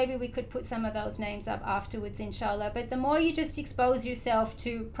 maybe we could put some of those names up afterwards, inshallah. But the more you just expose yourself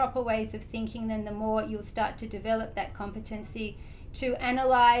to proper ways of thinking, then the more you'll start to develop that competency to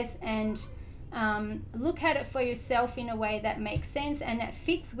analyze and look at it for yourself in a way that makes sense and that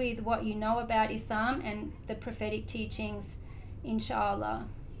fits with what you know about Islam and the prophetic teachings, inshallah.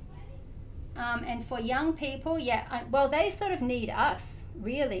 And for young people, they sort of need us,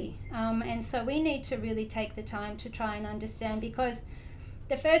 really. And so we need to really take the time to try and understand, because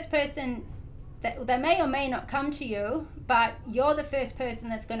the first person that may or may not come to you, but you're the first person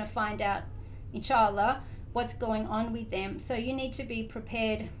that's going to find out, inshallah, what's going on with them. So you need to be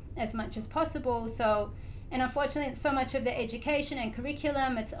prepared as much as possible. So, and unfortunately, so much of the education and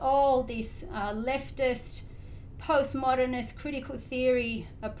curriculum, it's all this leftist, postmodernist, critical theory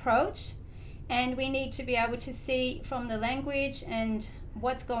approach. And we need to be able to see from the language and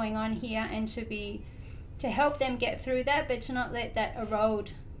what's going on here, and to help them get through that, but to not let that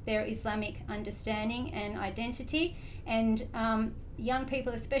erode their Islamic understanding and identity. And young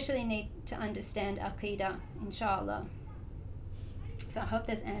people especially need to understand Aqidah, inshallah. So I hope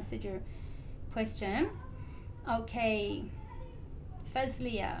that's answered your question. Okay.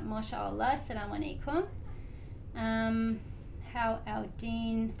 Fazliya, mashallah, assalamu alaikum. How our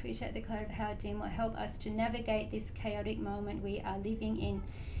deen, appreciate the clarity of how our deen will help us to navigate this chaotic moment we are living in.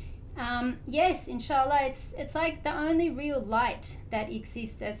 Yes, inshallah, it's like the only real light that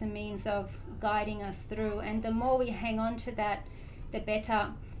exists as a means of guiding us through, and the more we hang on to that, the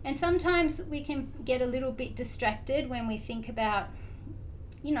better. And sometimes we can get a little bit distracted when we think about,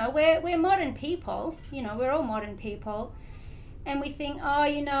 we're modern people, we're all modern people, and we think,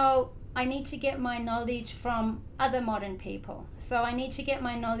 I need to get my knowledge from other modern people. So I need to get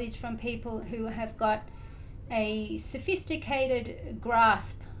my knowledge from people who have got a sophisticated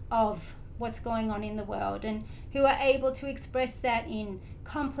grasp of what's going on in the world, and who are able to express that in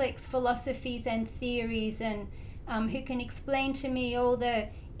complex philosophies and theories, and who can explain to me all the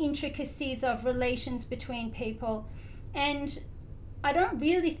intricacies of relations between people. And I don't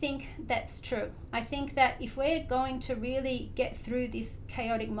really think that's true. I think that if we're going to really get through this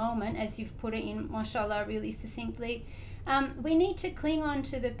chaotic moment, as you've put it in, mashallah, really succinctly, we need to cling on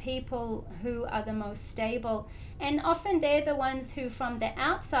to the people who are the most stable. And often they're the ones who from the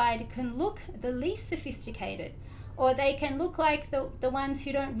outside can look the least sophisticated, or they can look like the ones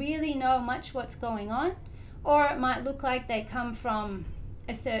who don't really know much what's going on, or it might look like they come from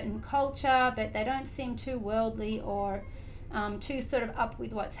a certain culture, but they don't seem too worldly or too sort of up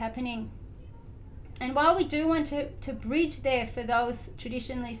with what's happening. And while we do want to bridge there for those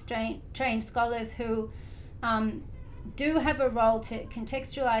traditionally trained scholars who do have a role to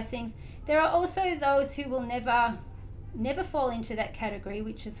contextualize things, there are also those who will never fall into that category,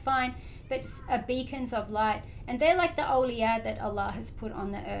 which is fine, but are beacons of light. And they're like the awliya that Allah has put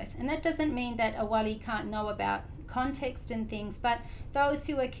on the earth. And that doesn't mean that a wali can't know about context and things, but those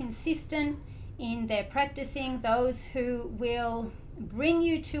who are consistent in their practicing, those who will bring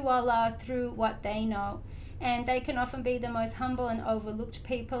you to Allah through what they know. And they can often be the most humble and overlooked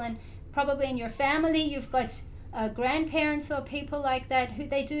people. And probably in your family, you've got grandparents or people like that who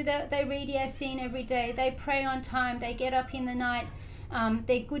they read Yasin every day, they pray on time, they get up in the night,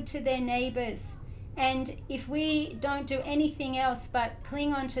 they're good to their neighbors. And if we don't do anything else but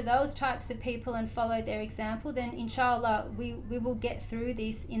cling on to those types of people and follow their example, then inshallah we will get through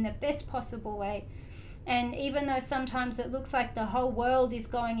this in the best possible way. And even though sometimes it looks like the whole world is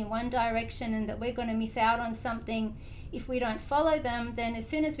going in one direction and that we're going to miss out on something if we don't follow them, then as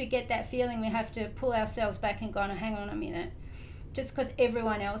soon as we get that feeling, we have to pull ourselves back and go, no, hang on a minute. Just because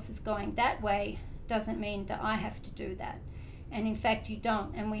everyone else is going that way doesn't mean that I have to do that. And in fact, you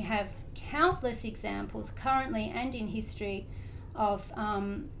don't. And we have countless examples currently and in history of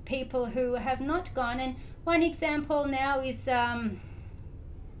people who have not gone. And one example now is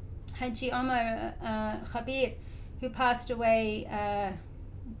Haji Omar Khabir, who passed away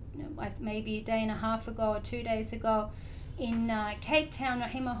maybe a day and a half ago or 2 days ago in Cape Town,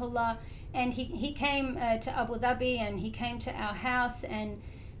 rahimahullah. And he came to Abu Dhabi, and he came to our house, and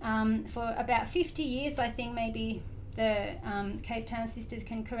for about 50 years, I think, maybe the Cape Town sisters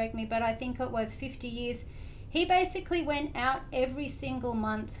can correct me, but I think it was 50 years, he basically went out every single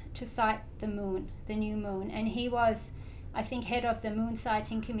month to sight the moon, the new moon. And he was, I think, head of the moon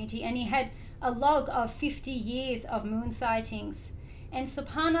sighting committee, and he had a log of 50 years of moon sightings. And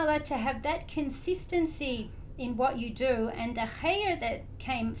subhanAllah, to have that consistency in what you do, and the khair that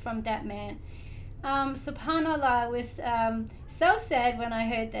came from that man. Subhanallah, I was so sad when I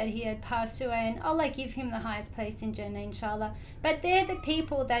heard that he had passed away, and Allah give him the highest place in Jannah, inshallah. But they're the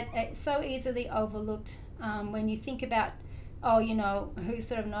people that are so easily overlooked when you think about, who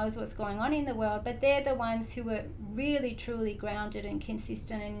sort of knows what's going on in the world. But they're the ones who are really, truly grounded and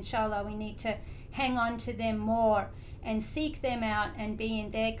consistent, and inshallah we need to hang on to them more and seek them out and be in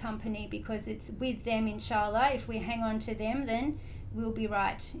their company, because it's with them, inshallah. If we hang on to them, then we'll be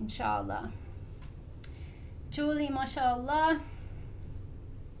right, inshallah. Julie, mashallah.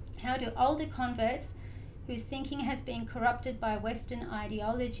 How do older converts whose thinking has been corrupted by Western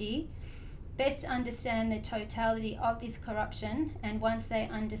ideology best understand the totality of this corruption, and once they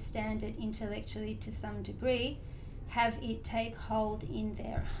understand it intellectually to some degree, have it take hold in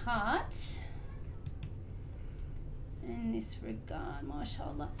their heart? In this regard,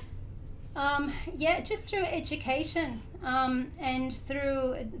 mashallah. Just through education and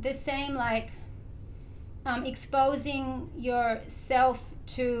through the same, exposing yourself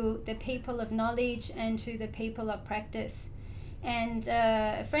to the people of knowledge and to the people of practice. And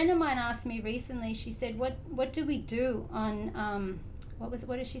a friend of mine asked me recently, she said, what do we do on,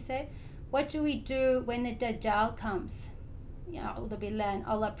 what did she say? What do we do when the Dajjal comes? And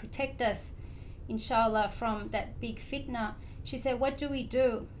Allah protect us, inshallah, from that big fitna. She said, what do we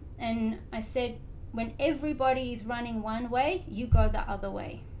do? And I said, when everybody is running one way, you go the other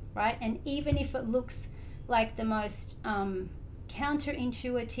way, right? And even if it looks like the most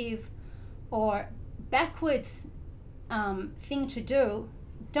counterintuitive or backwards thing to do,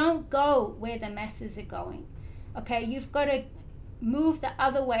 don't go where the masses are going. Okay, you've got to move the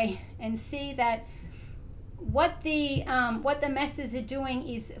other way and see that what the masses are doing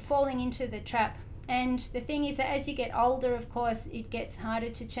is falling into the trap. And the thing is that as you get older, of course, it gets harder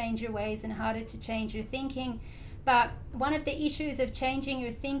to change your ways and harder to change your thinking. But one of the issues of changing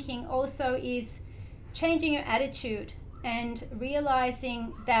your thinking also is changing your attitude and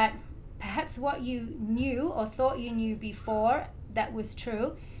realizing that perhaps what you knew or thought you knew before that was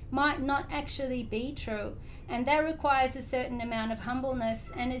true might not actually be true. And that requires a certain amount of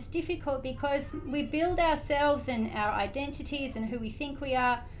humbleness, and it's difficult because we build ourselves and our identities and who we think we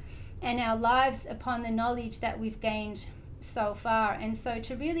are and our lives upon the knowledge that we've gained so far. And so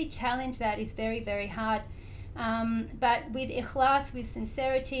to really challenge that is very, very hard. But with ikhlas, with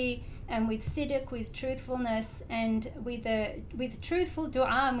sincerity, and with sidq, with truthfulness, and with truthful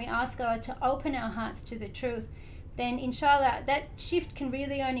dua, and we ask Allah to open our hearts to the truth, then inshallah that shift can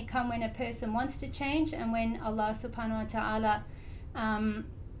really only come when a person wants to change, and when Allah subhanahu wa ta'ala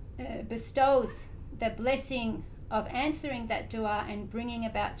bestows the blessing of answering that dua and bringing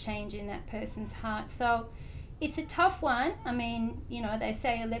about change in that person's heart. So it's a tough one. I mean, they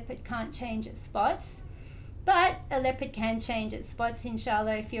say a leopard can't change its spots, but a leopard can change its spots,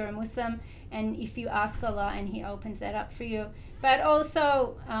 inshallah, if you're a Muslim and if you ask Allah and He opens that up for you. But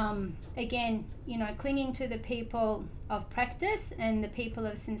also, again, clinging to the people of practice and the people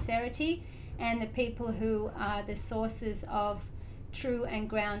of sincerity and the people who are the sources of true and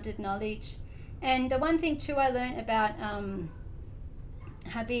grounded knowledge. And the one thing too I learned about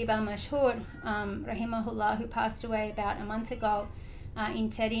Habib al-Mashhur, rahimahullah, who passed away about a month ago in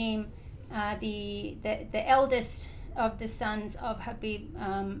Tarim, the eldest of the sons of Habib,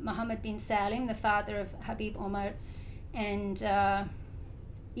 Muhammad bin Salim, the father of Habib Omar, and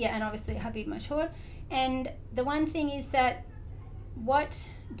obviously Habib Mashhur. And the one thing is that what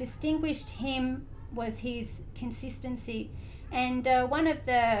distinguished him was his consistency. And one of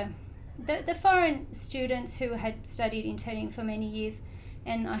the foreign students who had studied in Tarim for many years,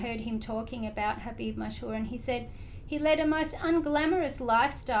 and I heard him talking about Habib Mashhur, and he said he led a most unglamorous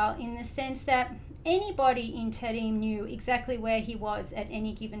lifestyle in the sense that anybody in Tarim knew exactly where he was at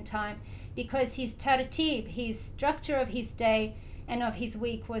any given time, because his tartib, his structure of his day and of his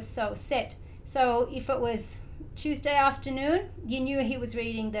week, was so set. So if it was Tuesday afternoon, you knew he was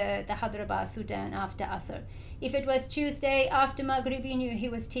reading the Hadraba Sudan after Asr. If it was Tuesday after Maghrib, you knew he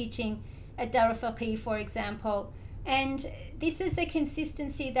was teaching at Dar al-Faqih, for example. And this is the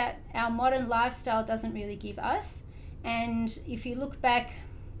consistency that our modern lifestyle doesn't really give us. And if you look back,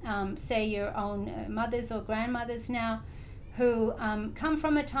 say your own mothers or grandmothers now, who come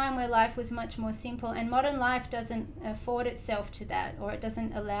from a time where life was much more simple, and modern life doesn't afford itself to that, or it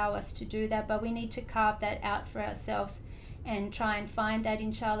doesn't allow us to do that, but we need to carve that out for ourselves and try and find that,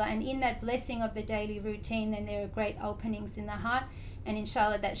 inshallah. And in that blessing of the daily routine, then there are great openings in the heart, and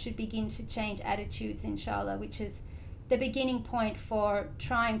inshallah that should begin to change attitudes, inshallah, which is the beginning point for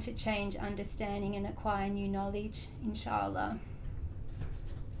trying to change understanding and acquire new knowledge, inshallah.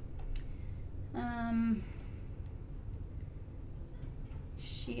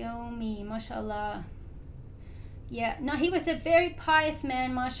 Shiomi, mashallah. Yeah, no, he was a very pious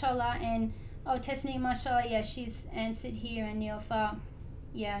man, mashallah. And Tasneem, mashallah, yeah, she's answered here. And Nilfa,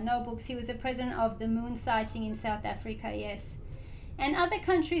 yeah, no books. He was a president of the moon sighting in South Africa, yes. And other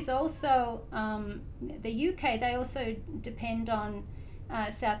countries also, the UK, they also depend on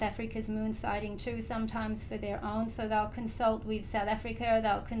South Africa's moon sighting too, sometimes for their own. So they'll consult with South Africa,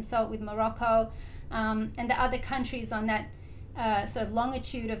 they'll consult with Morocco, and the other countries on that sort of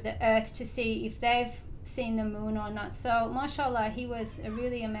longitude of the earth to see if they've seen the moon or not. So, mashallah, he was a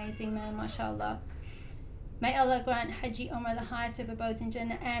really amazing man, mashallah. May Allah grant Haji Umrah the highest of abodes in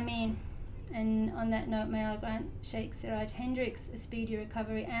Jannah, Ameen. And on that note, may Allah grant Sheikh Siraj Hendricks a speedy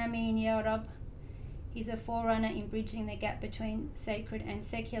recovery, Ameen, Ya Rab. He's a forerunner in bridging the gap between sacred and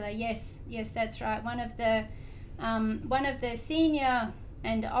secular. Yes, that's right. One of the senior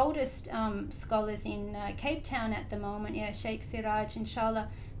and oldest scholars in Cape Town at the moment, yeah, Sheikh Siraj, inshallah.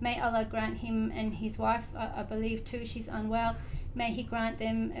 May Allah grant him and his wife, I believe too, she's unwell. May He grant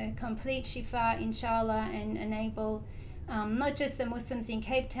them a complete shifa, inshallah, and enable not just the Muslims in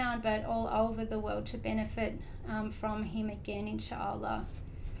Cape Town, but all over the world to benefit from him again, inshallah.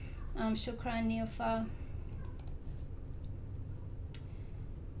 Shukran, Nilfa.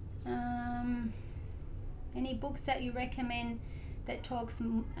 Any books that you recommend that talks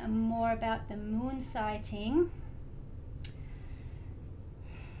more about the moon sighting?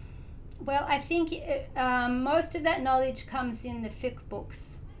 Well, I think most of that knowledge comes in the fiqh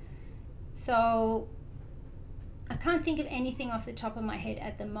books. So I can't think of anything off the top of my head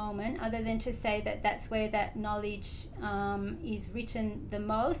at the moment, other than to say that that's where that knowledge is written the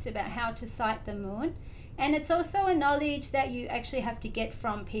most, about how to sight the moon. And it's also a knowledge that you actually have to get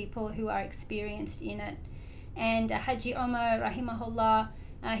from people who are experienced in it. And Haji Omar, rahimahullah,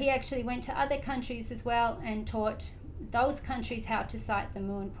 he actually went to other countries as well and taught those countries how to sight the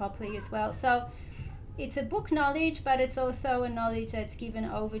moon properly as well. So it's a book knowledge, but it's also a knowledge that's given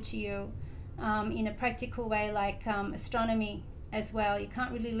over to you in a practical way, like astronomy as well. You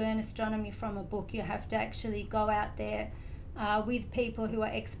can't really learn astronomy from a book. You have to actually go out there with people who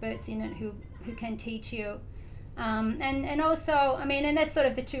are experts in it, who can teach you. And also, I mean, and that's sort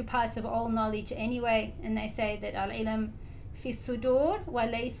of the two parts of all knowledge anyway. And they say that al-ilm fi sudur wa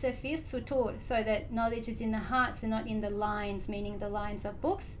laysa fi sutur, so that knowledge is in the hearts and not in the lines, meaning the lines of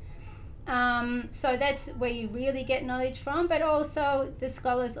books. So that's where you really get knowledge from. But also the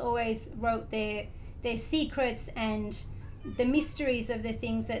scholars always wrote their secrets and the mysteries of the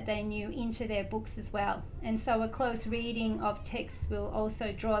things that they knew into their books as well. And so a close reading of texts will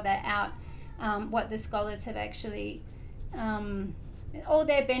also draw that out, what the scholars have actually, all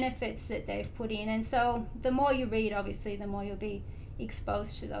their benefits that they've put in. And so the more you read, obviously, the more you'll be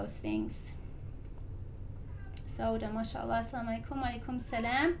exposed to those things. So, mashallah, assalamu alaikum, alaikum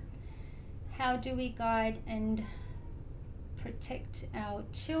salam. How do we guide and protect our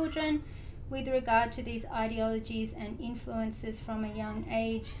children with regard to these ideologies and influences from a young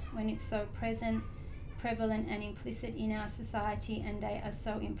age, when it's so present, prevalent and implicit in our society, and they are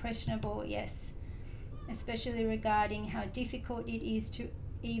so impressionable? Yes, especially regarding how difficult it is to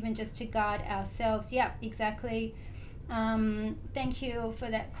even just to guard ourselves. Yeah, exactly. Thank you for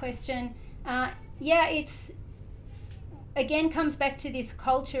that question. It's again comes back to this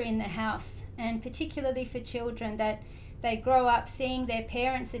culture in the house, and particularly for children, that they grow up seeing their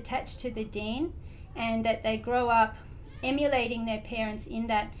parents attached to the deen, and that they grow up emulating their parents in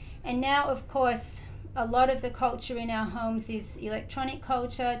that. And now, of course, a lot of the culture in our homes is electronic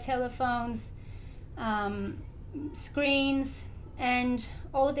culture, telephones, screens, and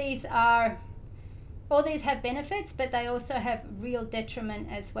all these have benefits, but they also have real detriment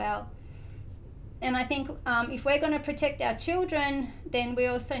as well. And I think if we're going to protect our children, then we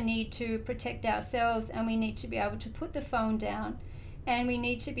also need to protect ourselves, and we need to be able to put the phone down, and we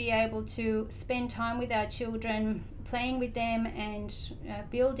need to be able to spend time with our children, playing with them and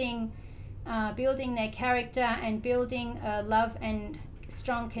building building their character and building love and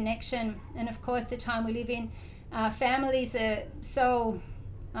strong connection. And of course, the time we live in, families are so,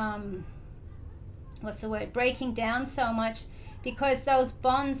 breaking down so much because those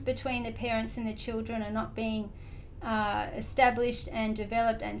bonds between the parents and the children are not being established and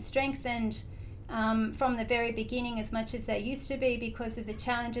developed and strengthened from the very beginning as much as they used to be because of the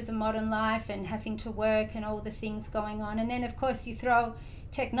challenges of modern life and having to work and all the things going on. And then, of course, you throw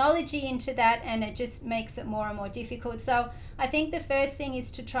technology into that and it just makes it more and more difficult. So I think the first thing is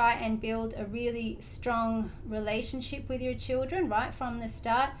to try and build a really strong relationship with your children right from the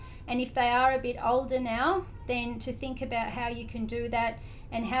start. And if they are a bit older now, then to think about how you can do that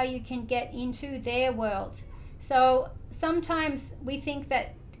and how you can get into their world. So sometimes we think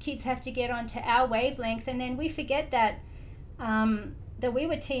that kids have to get onto our wavelength, and then we forget that that we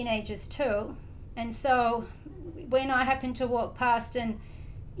were teenagers too. And so when I happen to walk past and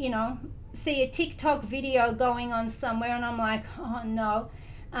see a TikTok video going on somewhere and I'm like, oh no,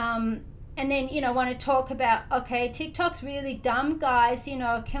 and then want to talk about, okay, TikTok's really dumb, guys,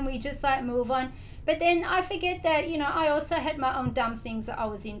 can we just move on? But then I forget that I also had my own dumb things that I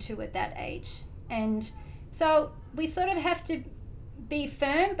was into at that age. And so we sort of have to be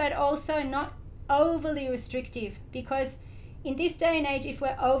firm but also not overly restrictive, because in this day and age, if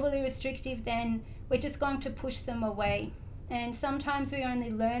we're overly restrictive, then we're just going to push them away. And sometimes we only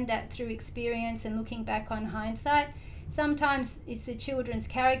learn that through experience and looking back on hindsight. Sometimes it's the children's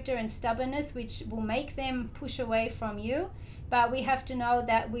character and stubbornness which will make them push away from you, but we have to know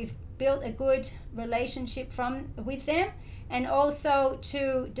that we've built a good relationship with them, and also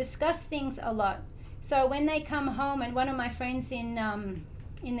to discuss things a lot. So when they come home, and one of my friends in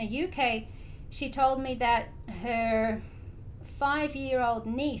the UK, she told me that her 5-year-old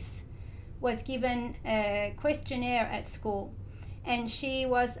niece was given a questionnaire at school, and she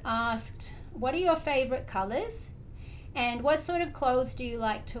was asked, what are your favorite colors, and what sort of clothes do you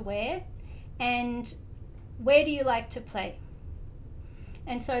like to wear, and where do you like to play?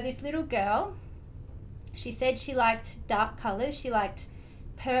 And so this little girl, she said she liked dark colors. She liked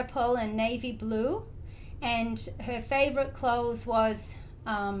purple and navy blue, and her favorite clothes was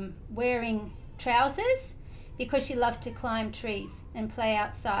wearing trousers because she loved to climb trees and play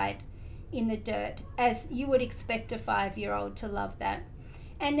outside in the dirt, as you would expect a 5-year-old to love that.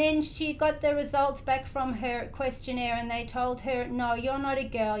 And then she got the results back from her questionnaire, and they told her, no, you're not a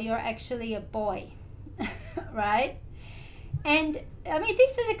girl, you're actually a boy. Right? And I mean,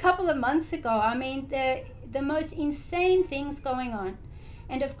 this is a couple of months ago. I mean, the most insane things going on.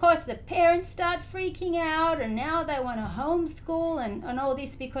 And of course, the parents start freaking out, and now they want to homeschool and all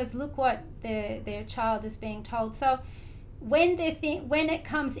this because look what their child is being told. So when it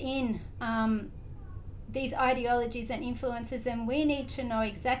comes in, these ideologies and influences, then we need to know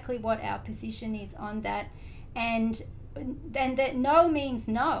exactly what our position is on that, and that no means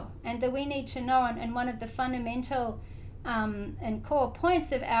no, and that we need to know. And one of the fundamental and core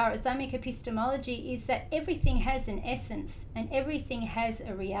points of our Islamic epistemology is that everything has an essence and everything has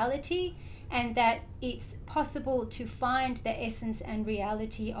a reality, and that it's possible to find the essence and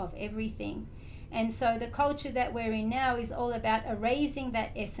reality of everything. And so the culture that we're in now is all about erasing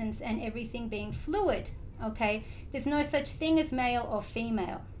that essence and everything being fluid, okay? There's no such thing as male or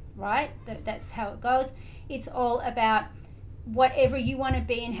female, right? That's how it goes. It's all about whatever you want to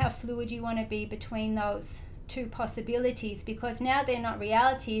be and how fluid you want to be between those two possibilities, because now they're not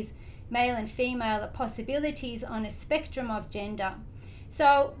realities. Male and female are possibilities on a spectrum of gender.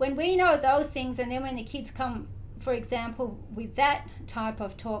 So when we know those things, and then when the kids come, for example, with that type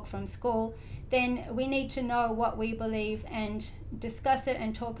of talk from school, then we need to know what we believe and discuss it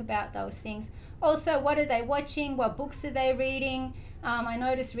and talk about those things. Also, what are they watching? What books are they reading? I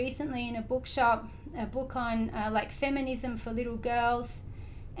noticed recently in a bookshop a book on feminism for little girls,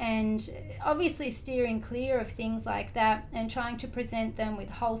 and obviously steering clear of things like that and trying to present them with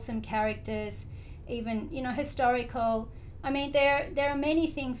wholesome characters, even historical. I mean, there are many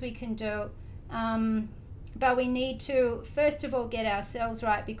things we can do, but we need to first of all get ourselves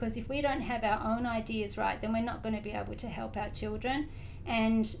right, because if we don't have our own ideas right, then we're not going to be able to help our children.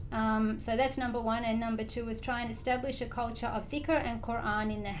 And so that's number one. And number two is try and establish a culture of dhikr and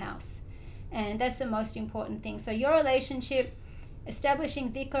Quran in the house, and that's the most important thing. So your relationship,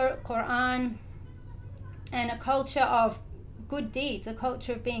 establishing dhikr, Quran, and a culture of good deeds, a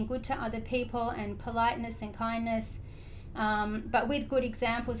culture of being good to other people and politeness and kindness, but with good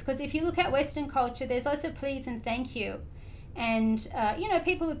examples. Because if you look at Western culture, there's also please and thank you. And,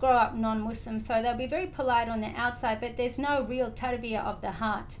 people who grow up non-Muslim, so they'll be very polite on the outside, but there's no real tarbiyah of the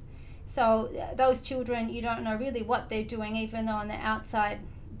heart. So those children, you don't know really what they're doing, even though on the outside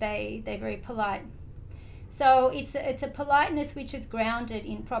they're very polite. So it's a politeness which is grounded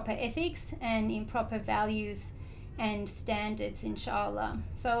in proper ethics and in proper values and standards, inshallah.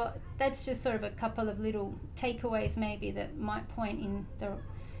 So that's just sort of a couple of little takeaways maybe that might point in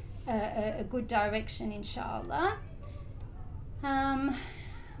a good direction, inshallah.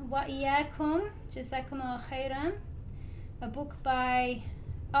 Wa iyakum, jazakumullah khairan. A book by,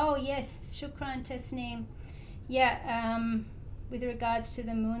 oh yes, shukran Tasneem. Yeah, with regards to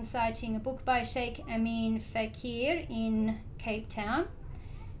the moon sighting, a book by Sheikh Amin Fakir in Cape Town.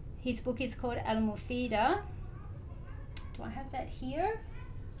 His book is called Al-Mufida. Do I have that here?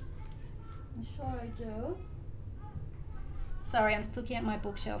 I'm sure I do. Sorry, I'm just looking at my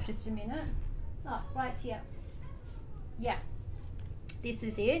bookshelf, just a minute. Oh, right here. Yeah, this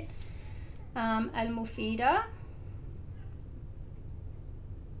is it. Al-Mufida.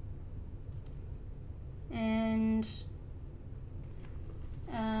 And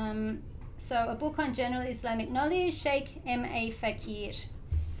so a book on general Islamic knowledge, Sheikh M.A. Fakir.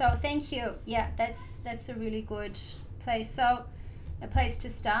 So thank you. Yeah, that's a really good place. So a place to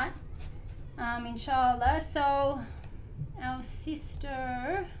start, inshallah. So our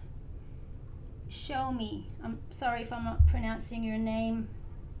sister Shomi, I'm sorry if I'm not pronouncing your name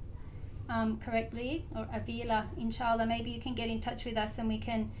correctly, or Avila, inshallah, maybe you can get in touch with us and we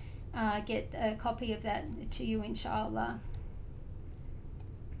can get a copy of that to you, inshallah.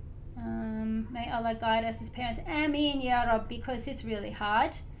 May Allah guide us as parents. Ameen Ya Rab, because it's really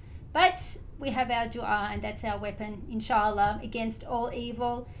hard. But we have our dua, and that's our weapon, inshallah, against all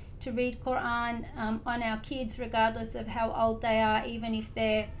evil, to read Quran on our kids, regardless of how old they are, even if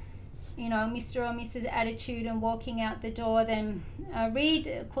they're, Mr. or Mrs. Attitude and walking out the door, then read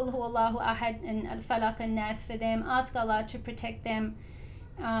Qul Huwallahu Ahad and Al-Falaq and Nas for them. Ask Allah to protect them,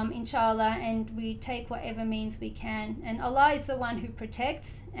 inshallah, and we take whatever means we can. And Allah is the one who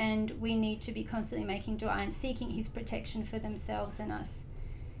protects, and we need to be constantly making dua and seeking His protection for themselves and us,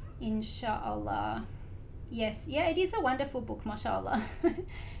 inshallah. Yes, yeah, it is a wonderful book, mashallah.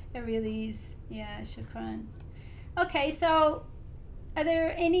 It really is. Yeah, shukran. Okay, so are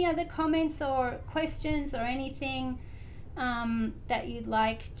there any other comments or questions or anything that you'd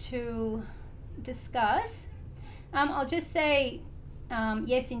like to discuss? I'll just say,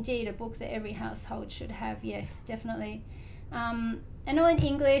 yes, indeed, a book that every household should have. Yes, definitely. And all in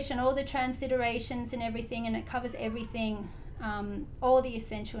English and all the transliterations and everything, and it covers everything, all the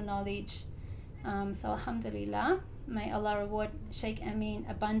essential knowledge. So alhamdulillah, may Allah reward Sheikh Amin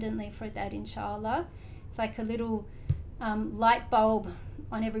abundantly for that, inshallah. It's like a little light bulb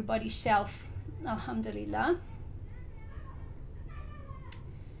on everybody's shelf, alhamdulillah.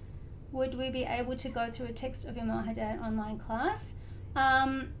 Would we be able to go through a text of Imam Haddad online class?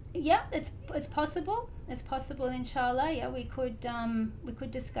 Yeah, it's possible. It's possible, inshallah. Yeah, we could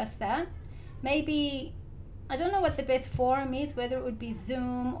discuss that. Maybe, I don't know what the best forum is, whether it would be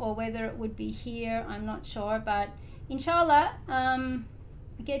Zoom or whether it would be here. I'm not sure, but inshallah,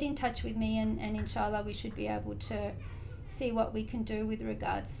 get in touch with me, and inshallah we should be able to see what we can do with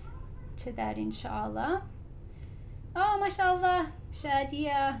regards to that, inshallah. Oh, mashallah,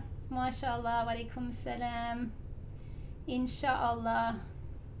 Shadia, mashallah, wa alaikum salam, inshallah.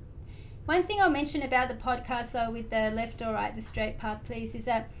 One thing I'll mention about the podcast, though, with the left or right, the straight path, please, is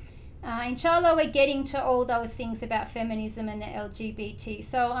that inshallah we're getting to all those things about feminism and the LGBT.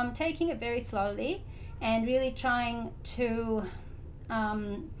 So I'm taking it very slowly and really trying to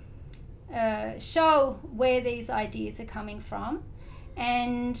show where these ideas are coming from.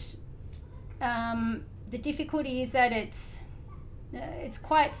 And the difficulty is that it's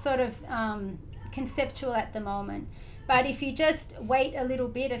quite sort of conceptual at the moment. But if you just wait a little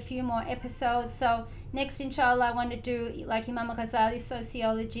bit, a few more episodes. So next, inshallah, I want to do like Imam Ghazali's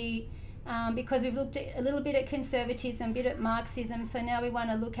sociology, because we've looked at a little bit at conservatism, a bit at Marxism. So now we want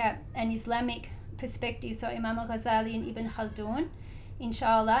to look at an Islamic perspective. So Imam Ghazali and Ibn Khaldun,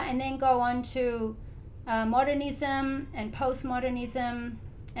 inshallah, and then go on to modernism and postmodernism,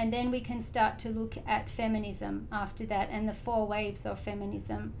 and then we can start to look at feminism after that and the four waves of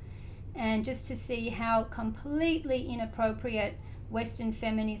feminism, and just to see how completely inappropriate Western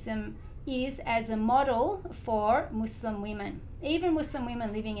feminism is as a model for Muslim women, even Muslim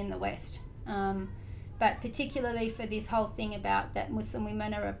women living in the West, but particularly for this whole thing about that Muslim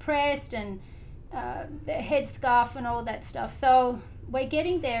women are oppressed and the headscarf and all that stuff. So we're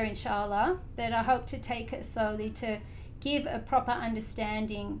getting there, inshallah, but I hope to take it slowly to give a proper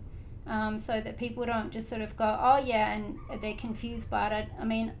understanding, so that people don't just sort of go, oh yeah, and they're confused by it. I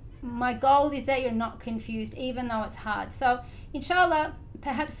mean, my goal is that you're not confused, even though it's hard. So inshallah,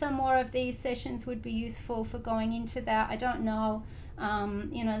 perhaps some more of these sessions would be useful for going into that. I don't know.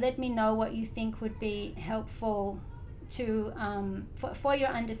 let me know what you think would be helpful to for your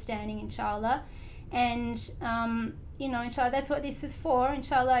understanding, inshallah. And inshallah, that's what this is for.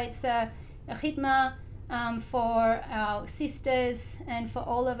 Inshallah, it's a khidmah for our sisters and for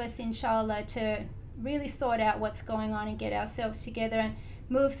all of us, inshallah, to really sort out what's going on and get ourselves together and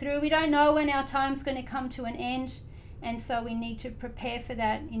move through. We don't know when our time's going to come to an end, and so we need to prepare for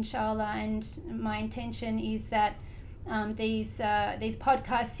that, inshallah. And my intention is that these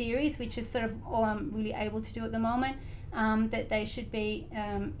podcast series, which is sort of all I'm really able to do at the moment, that they should be,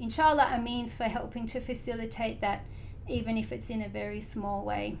 inshallah, a means for helping to facilitate that, even if it's in a very small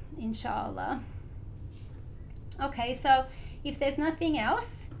way, inshallah. Okay, so if there's nothing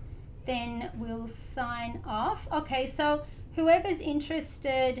else, then we'll sign off. Okay, so whoever's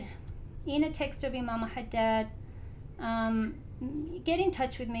interested in a text of Imam Haddad, get in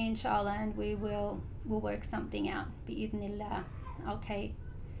touch with me, inshallah, and we'll work something out, bi'idhnillah. Okay,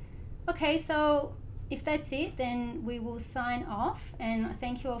 so if that's it, then we will sign off, and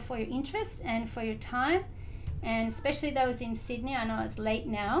thank you all for your interest and for your time, and especially those in Sydney. I know it's late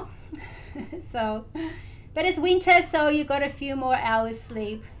now. But it's winter, so you got a few more hours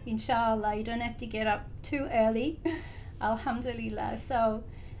sleep, inshallah. You don't have to get up too early, alhamdulillah. So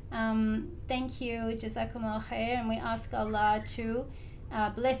thank you, jazakumullah khair, and we ask Allah to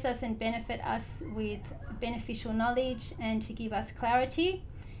bless us and benefit us with beneficial knowledge and to give us clarity,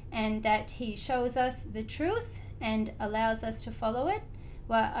 and that He shows us the truth and allows us to follow it.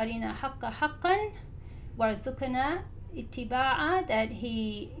 Wa arina haqqa haqqan warzuqna ittiba'a, that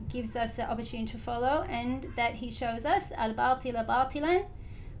He gives us the opportunity to follow, and that He shows us al-batila batilan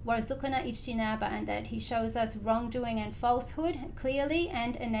warzuqna ijtinaba, and that He shows us wrongdoing and falsehood clearly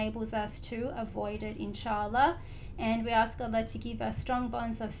and enables us to avoid it, inshallah. And we ask Allah to give us strong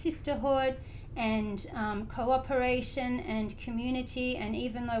bonds of sisterhood and cooperation and community, and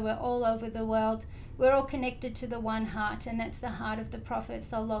even though we're all over the world, we're all connected to the one heart, and that's the heart of the Prophet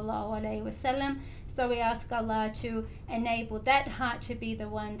sallallahu alaihi wasallam. So we ask Allah to enable that heart to be the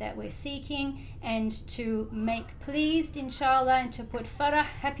one that we're seeking, and to make pleased, inshallah, and to put farah,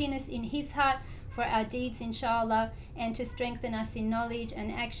 happiness, in His heart for our deeds, inshallah, and to strengthen us in knowledge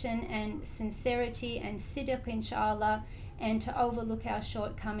and action and sincerity and sidq, inshallah, and to overlook our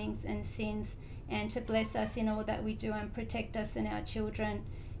shortcomings and sins, and to bless us in all that we do and protect us and our children.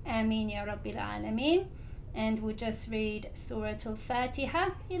 Ameen ya Rabbil Alameen. And we'll just read Surah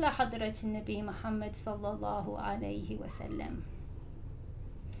Al-Fatiha ila Hadrat Nabi Muhammad sallallahu alayhi wa sallam.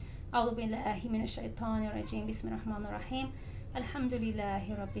 A'udhu billahi minash shaitanir rajim. Bismillahir rahmanir rahim.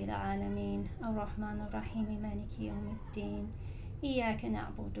 Alhamdulillahi Rabbil Alameen. Ar-Rahmanir Rahim. Maliki yawmiddin. Iyyaka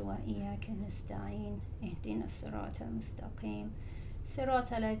na'budu wa iyyaka nasta'in. Ihdinas siratal mustaqim.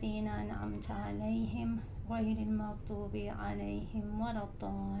 Siratal ladhina an'amta alayhim ghayril maghdubi alayhim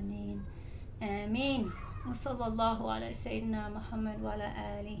waladdallin. Ameen. Wa sallallahu ala sayyidina Muhammad wa ala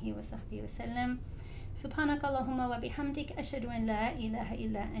alihi wa sahbihi wa sallam. Subhanaka Allahumma wa bihamdik, ashhadu an la ilaha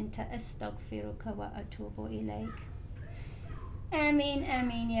illa anta, astaghfiruka wa atubu ilayk. Ameen,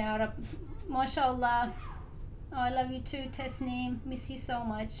 ameen ya Rab. MashaAllah. Oh, I love you too, Tasneem. Miss you so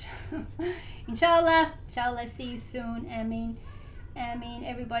much. Inshallah, see you soon. Ameen. Ameen.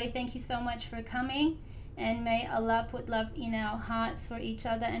 Everybody, thank you so much for coming. And may Allah put love in our hearts for each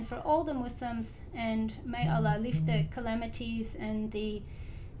other and for all the Muslims. And may Allah lift the calamities and the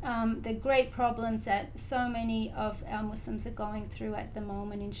great problems that so many of our Muslims are going through at the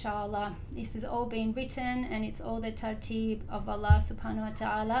moment, inshallah. This has all been written, and it's all the tartib of Allah subhanahu wa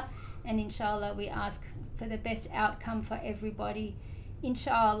ta'ala. And inshallah, we ask for the best outcome for everybody,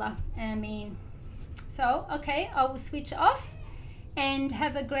 inshallah. Ameen. So, okay, I will switch off, and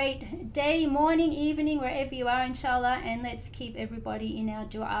have a great day, morning, evening, wherever you are, inshallah. And let's keep everybody in our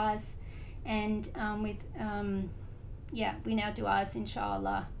du'as, and in our du'as,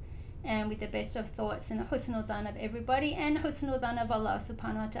 inshallah, and with the best of thoughts and the husnul dhan of everybody, and husnul dhan of Allah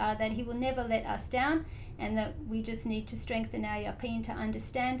subhanahu wa ta'ala, that He will never let us down, and that we just need to strengthen our yaqeen to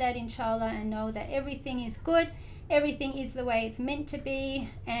understand that, inshallah, and know that everything is good, everything is the way it's meant to be,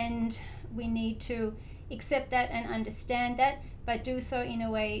 and we need to accept that and understand that, but do so in a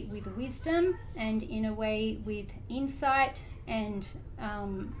way with wisdom, and in a way with insight and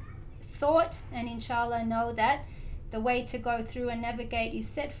thought, and inshallah know that the way to go through and navigate is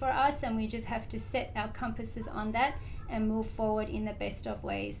set for us, and we just have to set our compasses on that and move forward in the best of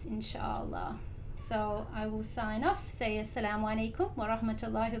ways, inshallah. So I will sign off, say assalamu alaikum wa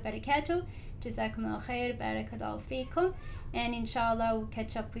rahmatullahi wa barakatuh, jazakumullah khair, barakallahu feekum, and inshallah we'll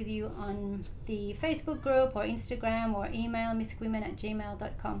catch up with you on the Facebook group or Instagram or email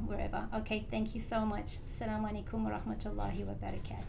mysticwomen@gmail.com, wherever. Okay, thank you so much. Assalamu alaikum wa rahmatullahi wa barakatuh.